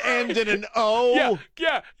didn't end in an O.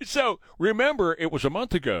 Yeah. So remember, it was a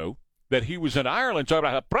month ago that he was in Ireland talking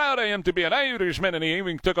about how proud I am to be an Irishman, and he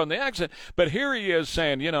even took on the accent. But here he is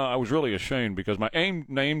saying, I was really ashamed because my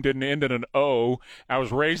name didn't end in an O. I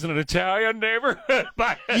was raised in an Italian neighborhood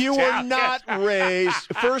by You were Italians. not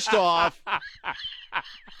raised. First off,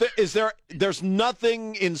 there's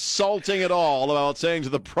nothing insulting at all about saying to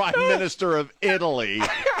the Prime Minister of Italy,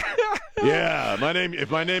 yeah,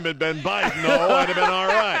 if my name had been Biden, I'd have been all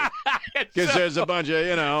right. Because there's a bunch of,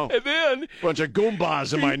 and then bunch of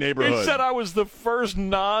Goombas in my neighborhood. He said I was the first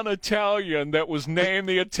non-Italian that was named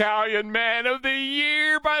the Italian Man of the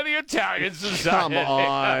Year by the Italian Society. Come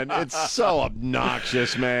on. It's so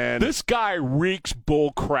obnoxious, man. This guy reeks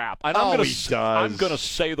bull crap. And he does. I'm going to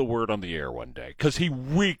say the word on the air one day because he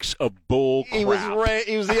reeks of bull crap.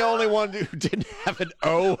 He was the only one who didn't have an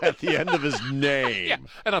O at the end of his name. Yeah,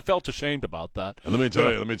 and I felt ashamed about that. And let me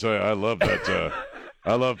tell you, I love that.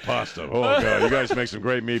 I love pasta. Oh, God, you guys make some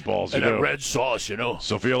great meatballs. And you that do. red sauce,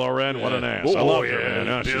 Sophia Loren, what an ass. Oh, I love her, yeah,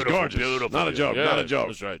 man. She's beautiful, gorgeous. beautiful. Not a joke, Yeah, not a joke.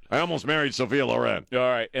 that's right. I almost married Sophia Loren. All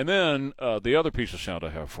right, and then the other piece of sound I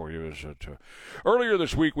have for you is that earlier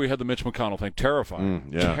this week we had the Mitch McConnell thing. Terrifying.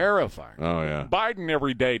 Yeah. Terrifying. Oh, yeah. Biden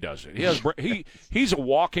every day does it. He has he's a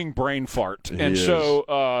walking brain fart. He And is.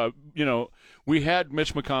 so, we had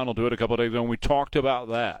Mitch McConnell do it a couple of days ago, and we talked about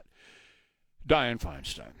that. Dianne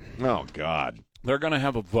Feinstein. Oh, God. They're going to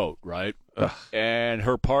have a vote, right? Ugh. And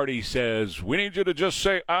her party says, we need you to just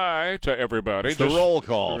say aye to everybody. It's the roll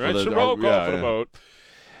call. It's the roll call for the vote.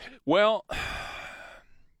 Well,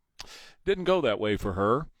 didn't go that way for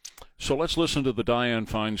her. So let's listen to the Dianne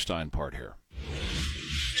Feinstein part here.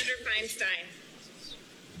 Senator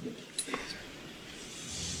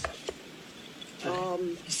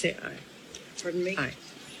Feinstein. Say aye. Pardon me? Aye.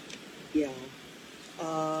 Yeah.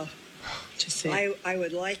 Just say I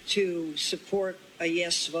would like to support a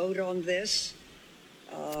yes vote on this.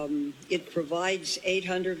 It provides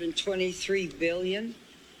 $823 billion.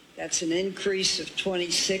 That's an increase of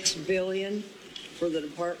 $26 billion for the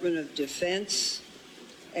Department of Defense,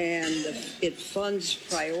 and it funds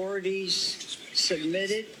priorities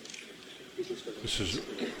submitted.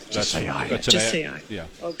 Just say aye. Just say aye. Yeah.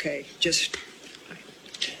 Okay, just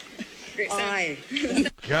aye.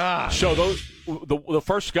 God. So the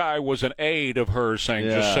first guy was an aide of hers saying,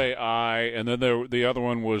 just say aye. And then the other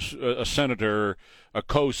one was a senator, a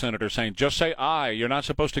co-senator saying, just say aye. You're not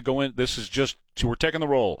supposed to go in. This is just, we're taking the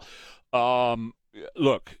roll.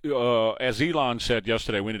 Look, as Elon said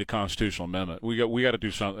yesterday, we need a constitutional amendment. We got to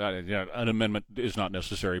do something. An amendment is not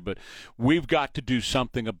necessary, but we've got to do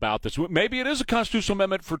something about this. Maybe it is a constitutional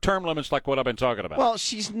amendment for term limits like what I've been talking about. Well,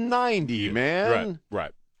 she's 90, man.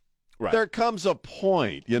 Right. There comes a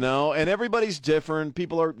point, and everybody's different.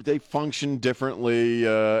 They function differently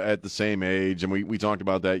at the same age, and we talked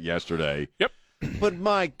about that yesterday. Yep. But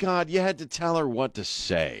my God, you had to tell her what to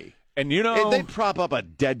say. And they'd prop up a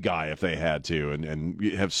dead guy if they had to, and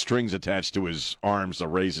have strings attached to his arms to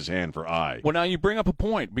raise his hand for aye. Well, now you bring up a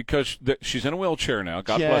point because she's in a wheelchair now.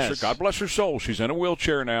 God bless her. God bless her soul. She's in a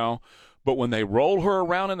wheelchair now. But when they roll her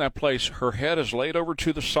around in that place, her head is laid over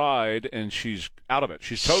to the side, and she's out of it.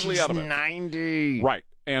 She's totally out of it. 90. Right.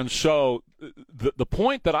 And so the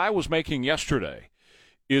point that I was making yesterday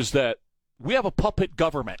is that we have a puppet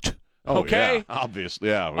government. Okay? Yeah, obviously.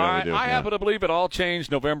 Yeah, we do. I happen to believe it all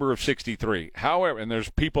changed November of 63. However, and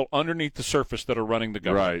there's people underneath the surface that are running the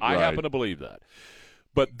government. I happen to believe that.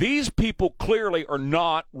 But these people clearly are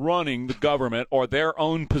not running the government or their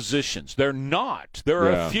own positions. They're not. There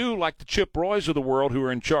are a few like the Chip Roys of the world who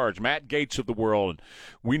are in charge, Matt Gaetz of the world, and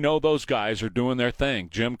we know those guys are doing their thing.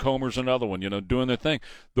 Jim Comer's another one, doing their thing.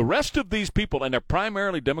 The rest of these people, and they're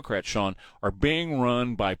primarily Democrats, Sean, are being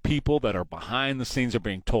run by people that are behind the scenes, are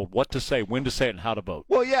being told what to say, when to say it, and how to vote.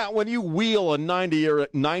 Well, yeah, when you wheel a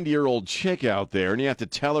 90-year-old chick out there and you have to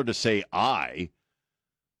tell her to say aye,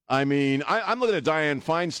 I mean, I'm looking at Dianne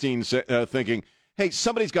Feinstein thinking, hey,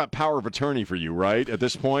 somebody's got power of attorney for you, right, at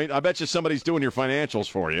this point? I bet you somebody's doing your financials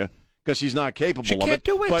for you because she's not capable of it. She can't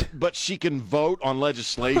do it. But she can vote on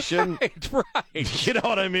legislation. Right. You know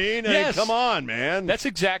what I mean? Yes. Hey, come on, man. That's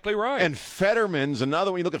exactly right. And Fetterman's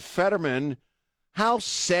another one. You look at Fetterman, how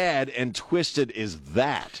sad and twisted is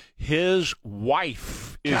that? His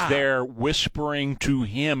wife is there whispering to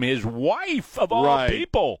him, his wife of all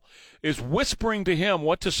people. is whispering to him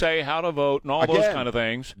what to say, how to vote, and all those kind of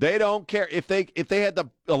things. They don't care if they had to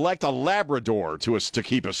elect a Labrador to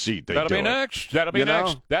keep a seat. That'll be next. That'll be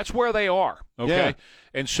next. That's where they are. Okay. Yeah.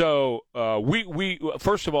 And so we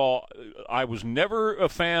first of all, I was never a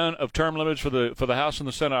fan of term limits for the House and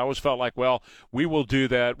the Senate. I always felt like, well, we will do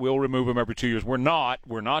that. We'll remove them every 2 years. We're not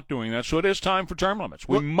doing that. So it is time for term limits.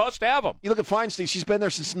 We must have them. You look at Feinstein. She's been there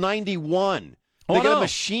since '91. They got a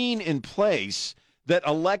machine in place that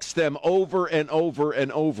elects them over and over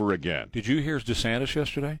and over again. Did you hear DeSantis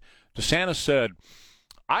yesterday? DeSantis said,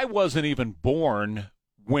 I wasn't even born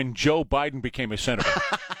when Joe Biden became a senator.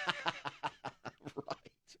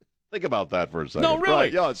 Think about that for a second. No, really.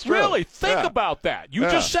 Right. Yeah, it's true. Really, think about that. You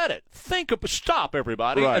just said it. Stop,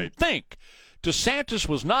 everybody, and think. DeSantis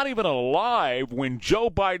was not even alive when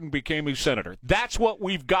Joe Biden became a senator. That's what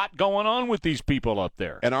we've got going on with these people up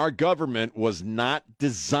there. And our government was not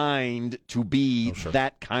designed to be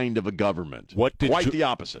that kind of a government. Quite the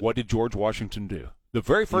opposite. What did George Washington do? The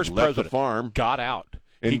very first left president the farm. got out.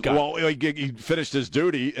 He finished his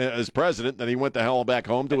duty as president, then he went the hell back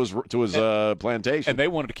home to his plantation. And they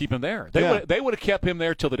wanted to keep him there. They would have kept him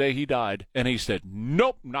there till the day he died. And he said,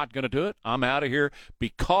 nope, not going to do it. I'm out of here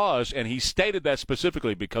because, and he stated that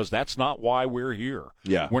specifically, because that's not why we're here.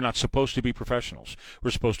 Yeah. We're not supposed to be professionals.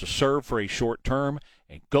 We're supposed to serve for a short term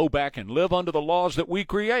and go back and live under the laws that we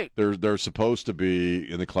create. They're supposed to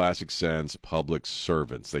be, in the classic sense, public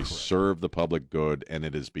servants. They serve the public good, and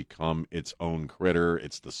it has become its own critter.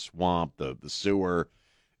 It's the swamp, the sewer.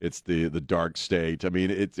 It's the dark state. I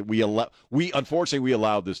mean, unfortunately we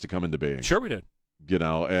allowed this to come into being. Sure we did.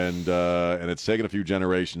 And it's taken a few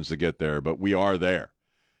generations to get there, but we are there.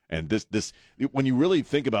 And this, when you really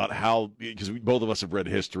think about how, because both of us have read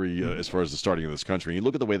history as far as the starting of this country, and you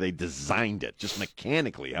look at the way they designed it, just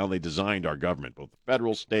mechanically, how they designed our government, both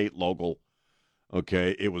federal, state, local.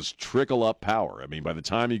 Okay, it was trickle-up power. I mean, by the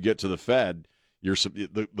time you get to the Fed,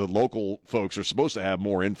 the local folks are supposed to have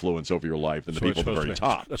more influence over your life than the people at the very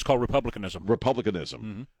top. That's called republicanism. Republicanism.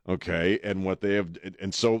 Mm-hmm. Okay, and what they have,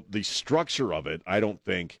 and so the structure of it, I don't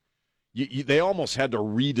think. They almost had to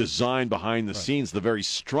redesign behind the scenes the very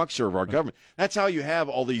structure of our government. That's how you have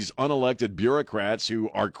all these unelected bureaucrats who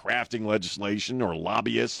are crafting legislation, or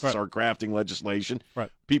lobbyists are crafting legislation.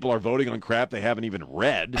 Right. People are voting on crap they haven't even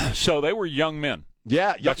read. So they were young men.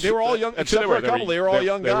 Yeah, they were all young. Except for a couple, they were all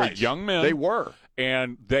young guys. They were young men. They were.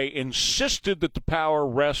 And they insisted that the power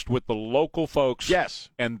rest with the local folks. Yes.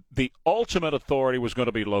 And the ultimate authority was going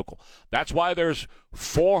to be local. That's why there's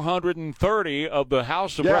 430 of the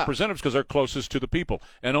House of Representatives, because they're closest to the people,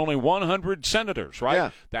 and only 100 senators, right?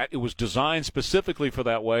 Yeah. That it was designed specifically for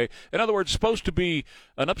that way. In other words, it's supposed to be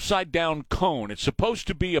an upside-down cone. It's supposed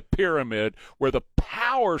to be a pyramid where the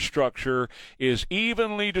power structure is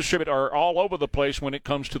evenly distributed, or all over the place when it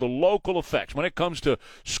comes to the local effects, when it comes to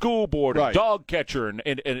school board and dog catcher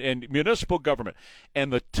and municipal government.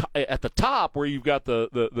 And at the top, where you've got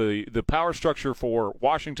the power structure for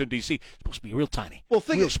Washington, D.C., it's supposed to be real tiny. Well,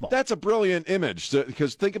 real small. That's a brilliant image,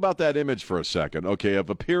 because think about that image for a second. Okay, of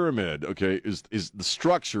a pyramid, okay, is the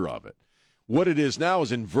structure of it. What it is now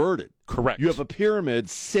is inverted. Correct. You have a pyramid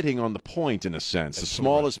sitting on the point, in a sense, the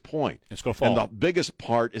smallest point. It's going to fall. And the biggest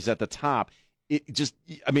part is at the top. It just,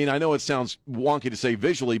 I mean, I know it sounds wonky to say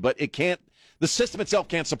visually, but it can't, the system itself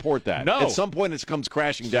can't support that. No. At some point, it comes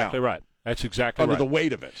crashing down. Exactly right. That's exactly under right. the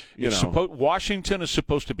weight of it. Washington is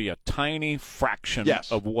supposed to be a tiny fraction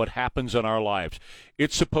of what happens in our lives.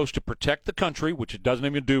 It's supposed to protect the country, which it doesn't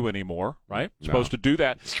even do anymore, right? It's supposed to do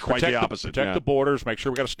that. It's quite the opposite. Protect the borders, make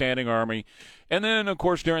sure we got a standing army. And then, of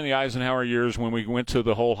course, during the Eisenhower years, when we went to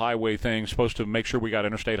the whole highway thing, supposed to make sure we got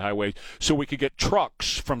interstate highways so we could get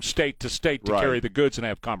trucks from state to state to carry the goods and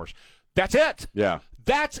have commerce. That's it. Yeah.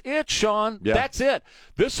 That's it, Sean. Yeah. That's it.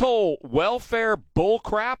 This whole welfare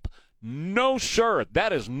bullcrap, no, sir.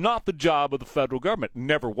 That is not the job of the federal government.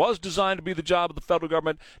 Never was designed to be the job of the federal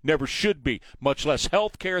government. Never should be, much less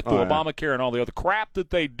health care through Obamacare and all the other crap that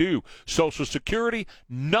they do. Social Security,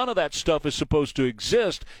 none of that stuff is supposed to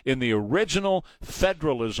exist in the original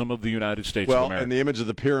federalism of the United States of America. And the image of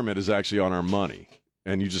the pyramid is actually on our money.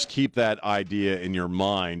 And you just keep that idea in your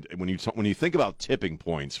mind when you think about tipping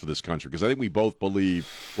points for this country, because I think we both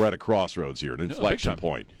believe we're at a crossroads here, an inflection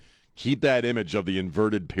point. Keep that image of the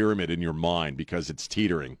inverted pyramid in your mind, because it's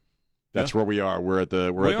teetering. That's where we are. We're at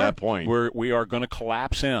that point. We are going to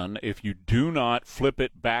collapse in if you do not flip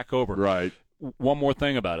it back over. Right. One more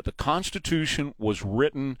thing about it. The Constitution was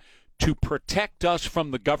written to protect us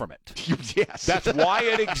from the government. Yes. That's why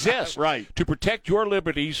it exists. Right. To protect your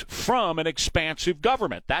liberties from an expansive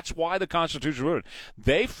government. That's why the Constitution was written.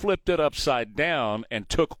 They flipped it upside down and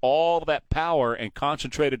took all that power and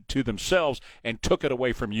concentrated to themselves and took it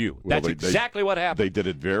away from you. Well, That's exactly what happened. They did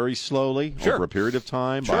it very slowly over a period of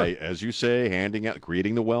time by, as you say,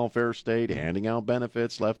 creating the welfare state, handing out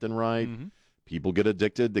benefits left and right. Mm-hmm. People get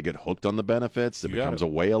addicted. They get hooked on the benefits. It becomes a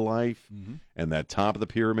way of life. Mm-hmm. And that top of the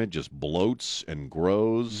pyramid just bloats and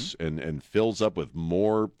grows and fills up with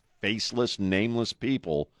more faceless, nameless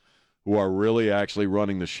people who are really actually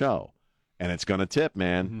running the show. And it's going to tip,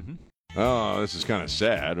 man. Oh, this is kind of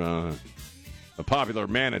sad. A popular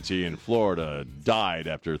manatee in Florida died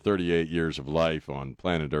after 38 years of life on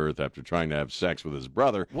planet Earth after trying to have sex with his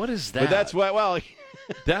brother. What is that? But that's why, well...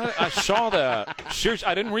 I saw that. Seriously,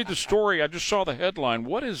 I didn't read the story. I just saw the headline.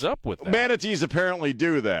 What is up with that? Manatees apparently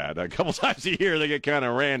do that. A couple times a year they get kind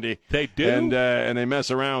of randy. They do? And they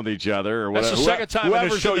mess around with each other. Or That's whatever. the second time in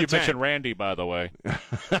this show you mentioned mentioned Randy, by the way.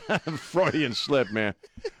 Freudian slip, man.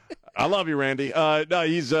 I love you, Randy. No,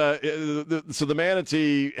 he's so the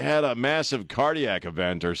manatee had a massive cardiac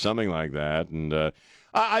event or something like that, and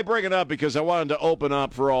I bring it up because I wanted to open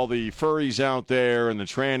up for all the furries out there and the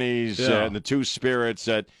trannies and the two spirits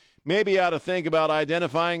that maybe ought to think about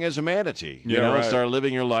identifying as a manatee. You know, start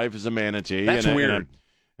living your life as a manatee. That's weird.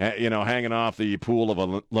 Hanging off the pool of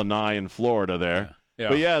a lanai in Florida there. Yeah.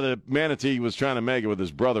 But yeah, the manatee was trying to make it with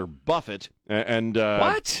his brother Buffett, and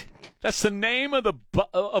what? That's the name of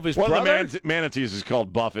his one brother? of the manatees is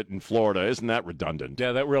called Buffett in Florida. Isn't that redundant?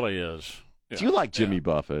 Yeah, that really is. Yeah. Do you like Jimmy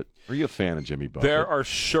Buffett? Are you a fan of Jimmy Buffett? There are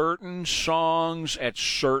certain songs at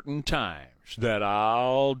certain times that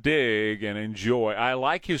I'll dig and enjoy. I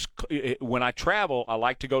like when I travel, I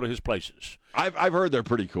like to go to his places. I've heard they're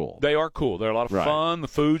pretty cool. They are cool. They're a lot of fun. The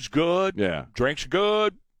food's good. Yeah. Drink's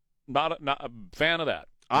good. Not a fan of that.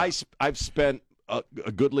 I've spent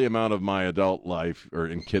a goodly amount of my adult life or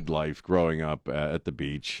in kid life growing up at the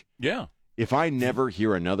beach. Yeah. If I never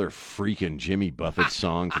hear another freaking Jimmy Buffett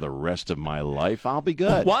song for the rest of my life, I'll be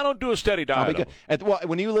good. Why don't do a steady diet? I'll be good.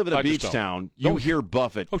 When you live in a beach town, you hear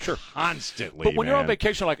Buffett constantly. But when you're on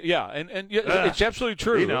vacation, it's absolutely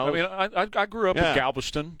true. You know, I mean, I grew up in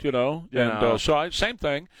Galveston, and same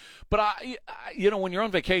thing. But when you're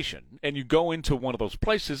on vacation and you go into one of those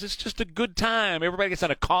places, it's just a good time. Everybody gets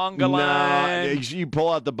on a conga line. You pull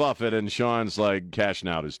out the Buffett, and Sean's like cashing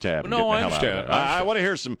out his tab. No, I understand. I want to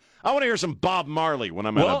hear some. I want to hear some Bob Marley when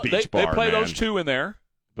I'm at a beach bar. They play those two in there.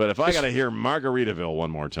 But if I got to hear Margaritaville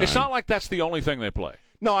one more time, it's not like that's the only thing they play.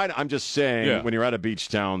 No, I'm just saying when you're at a beach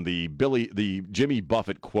town, the Jimmy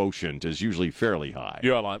Buffett quotient is usually fairly high.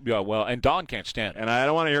 Yeah, well, and Don can't stand it. And I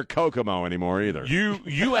don't want to hear Kokomo anymore either.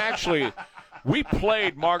 You actually. We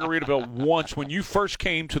played Margaritaville once when you first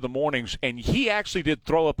came to the mornings, and he actually did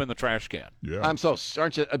throw up in the trash can. Yeah, aren't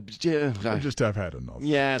you? I just have had enough.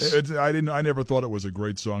 Yes, I never thought it was a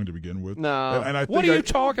great song to begin with. No, and I what are you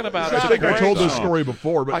talking about? I think I told this story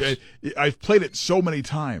before, but I've played it so many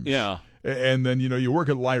times. Yeah. And then, you work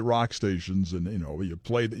at light rock stations and, you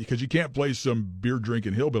play because you can't play some beer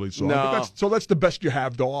drinking hillbilly song. No. So that's the best you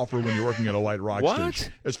have to offer when you're working at a light rock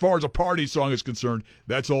station. As far as a party song is concerned,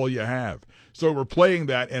 that's all you have. So we're playing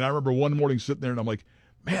that, and I remember one morning sitting there and I'm like,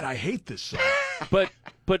 man, I hate this song.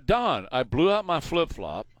 But Don, I blew out my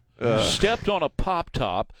flip-flop, stepped on a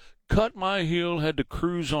pop-top, cut my heel, had to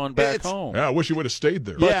cruise on back home. Yeah, I wish you would have stayed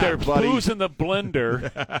there. But there's booze in the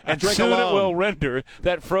blender, and soon it will render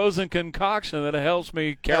that frozen concoction that helps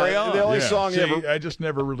me carry on. The only song I just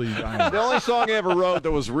never really... the only song I ever wrote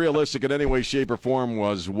that was realistic in any way, shape, or form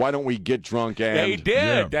was "Why Don't We Get Drunk And." They did.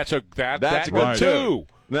 Yeah. That's a good right. too.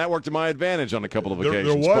 And that worked to my advantage on a couple of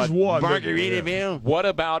occasions. There was one. Margaritaville. What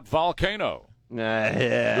about Volcano?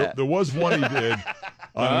 There was one he did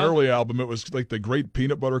on an early album. It was like the Great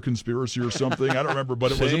Peanut Butter Conspiracy or something. I don't remember,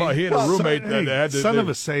 but it was about he had a roommate that had Son of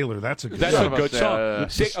a Sailor. That's a good That's song. a good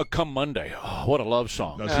song. Come Monday. Oh, what a love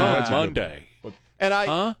song. That's Monday.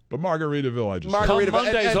 And but Margaritaville, I just Come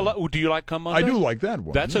Monday's do you like Come Monday? I do like that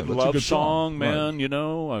one. That's a love good song, man.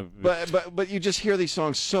 Right. But you just hear these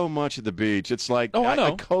songs so much at the beach. It's like I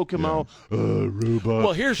know. Kokomo, Aruba.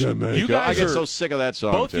 Well, here's Jamaica. you guys. I get so sick of that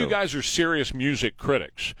song. Both too. you guys are serious music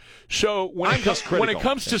critics. So when it critical.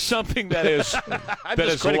 comes to something that is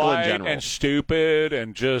light and stupid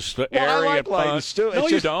and just airy I like and fun, it's no, you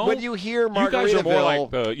just, don't. When you hear Margaritaville, you guys are more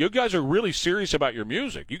like you guys are really serious about your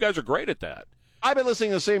music. You guys are great at that. I've been listening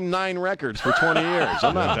to the same 9 records for 20 years.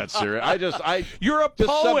 I'm not that serious. You're a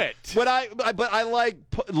poet. But I like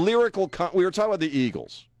lyrical. We were talking about the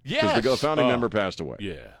Eagles. Yes. Because the founding member passed away.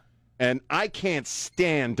 Yeah. And I can't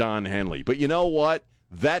stand Don Henley. But you know what?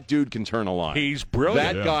 That dude can turn a line. He's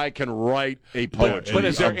brilliant. That guy can write a poetry. But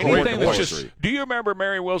is there a great anything that's poetry. just? Do you remember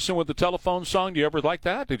Mary Wilson with the telephone song? Do you ever like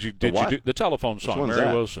that? Did you what? do the telephone song? one's Mary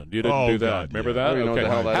that? Wilson. You didn't do that. God, Remember yeah. that? I don't even know what the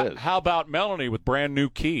hell that is. How about Melanie with Brand New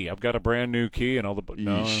Key? I've got a brand new key and all the.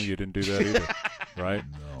 No, you didn't do that either, right?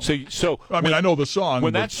 No. So I mean, I know the song.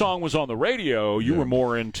 When but that song was on the radio, you were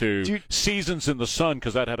more into Seasons in the Sun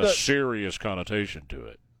because that had a serious connotation to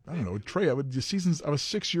it. I don't know, Trey. I was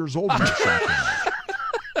 6 years old when that song came out.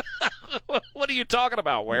 What are you talking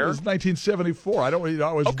about, Ware? It was 1974. I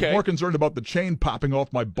was more concerned about the chain popping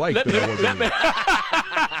off my bike than I was.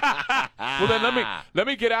 Well, then let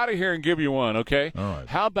me get out of here and give you one, okay? All right.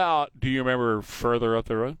 How about, do you remember Further Up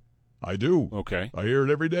the Road? I do. Okay. I hear it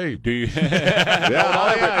every day. Do you?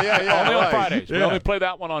 Yeah. Only on Fridays. Yeah. We only play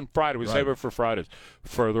that one on Friday. We save it for Fridays.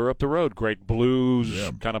 Further Up the Road, great blues,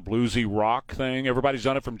 kind of bluesy rock thing. Everybody's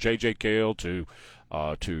done it from J.J. Cale to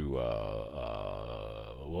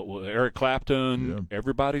Eric Clapton. Yeah.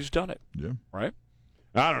 Everybody's done it. Yeah. Right?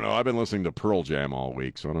 I don't know. I've been listening to Pearl Jam all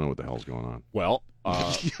week, so I don't know what the hell's going on. Well,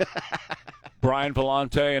 Brian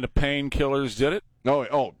Vellante and the Painkillers did it.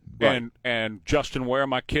 Oh, right. And Justin Ware,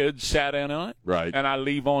 my kids, sat in on it. Right. And I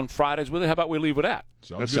leave on Fridays with it. How about we leave with that?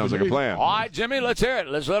 That sounds like a plan. All right, Jimmy, let's hear it.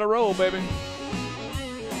 Let's let it roll, baby.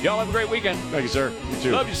 Y'all have a great weekend. Thank you, sir. You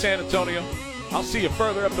too. Love you, San Antonio. I'll see you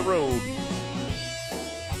further up the road.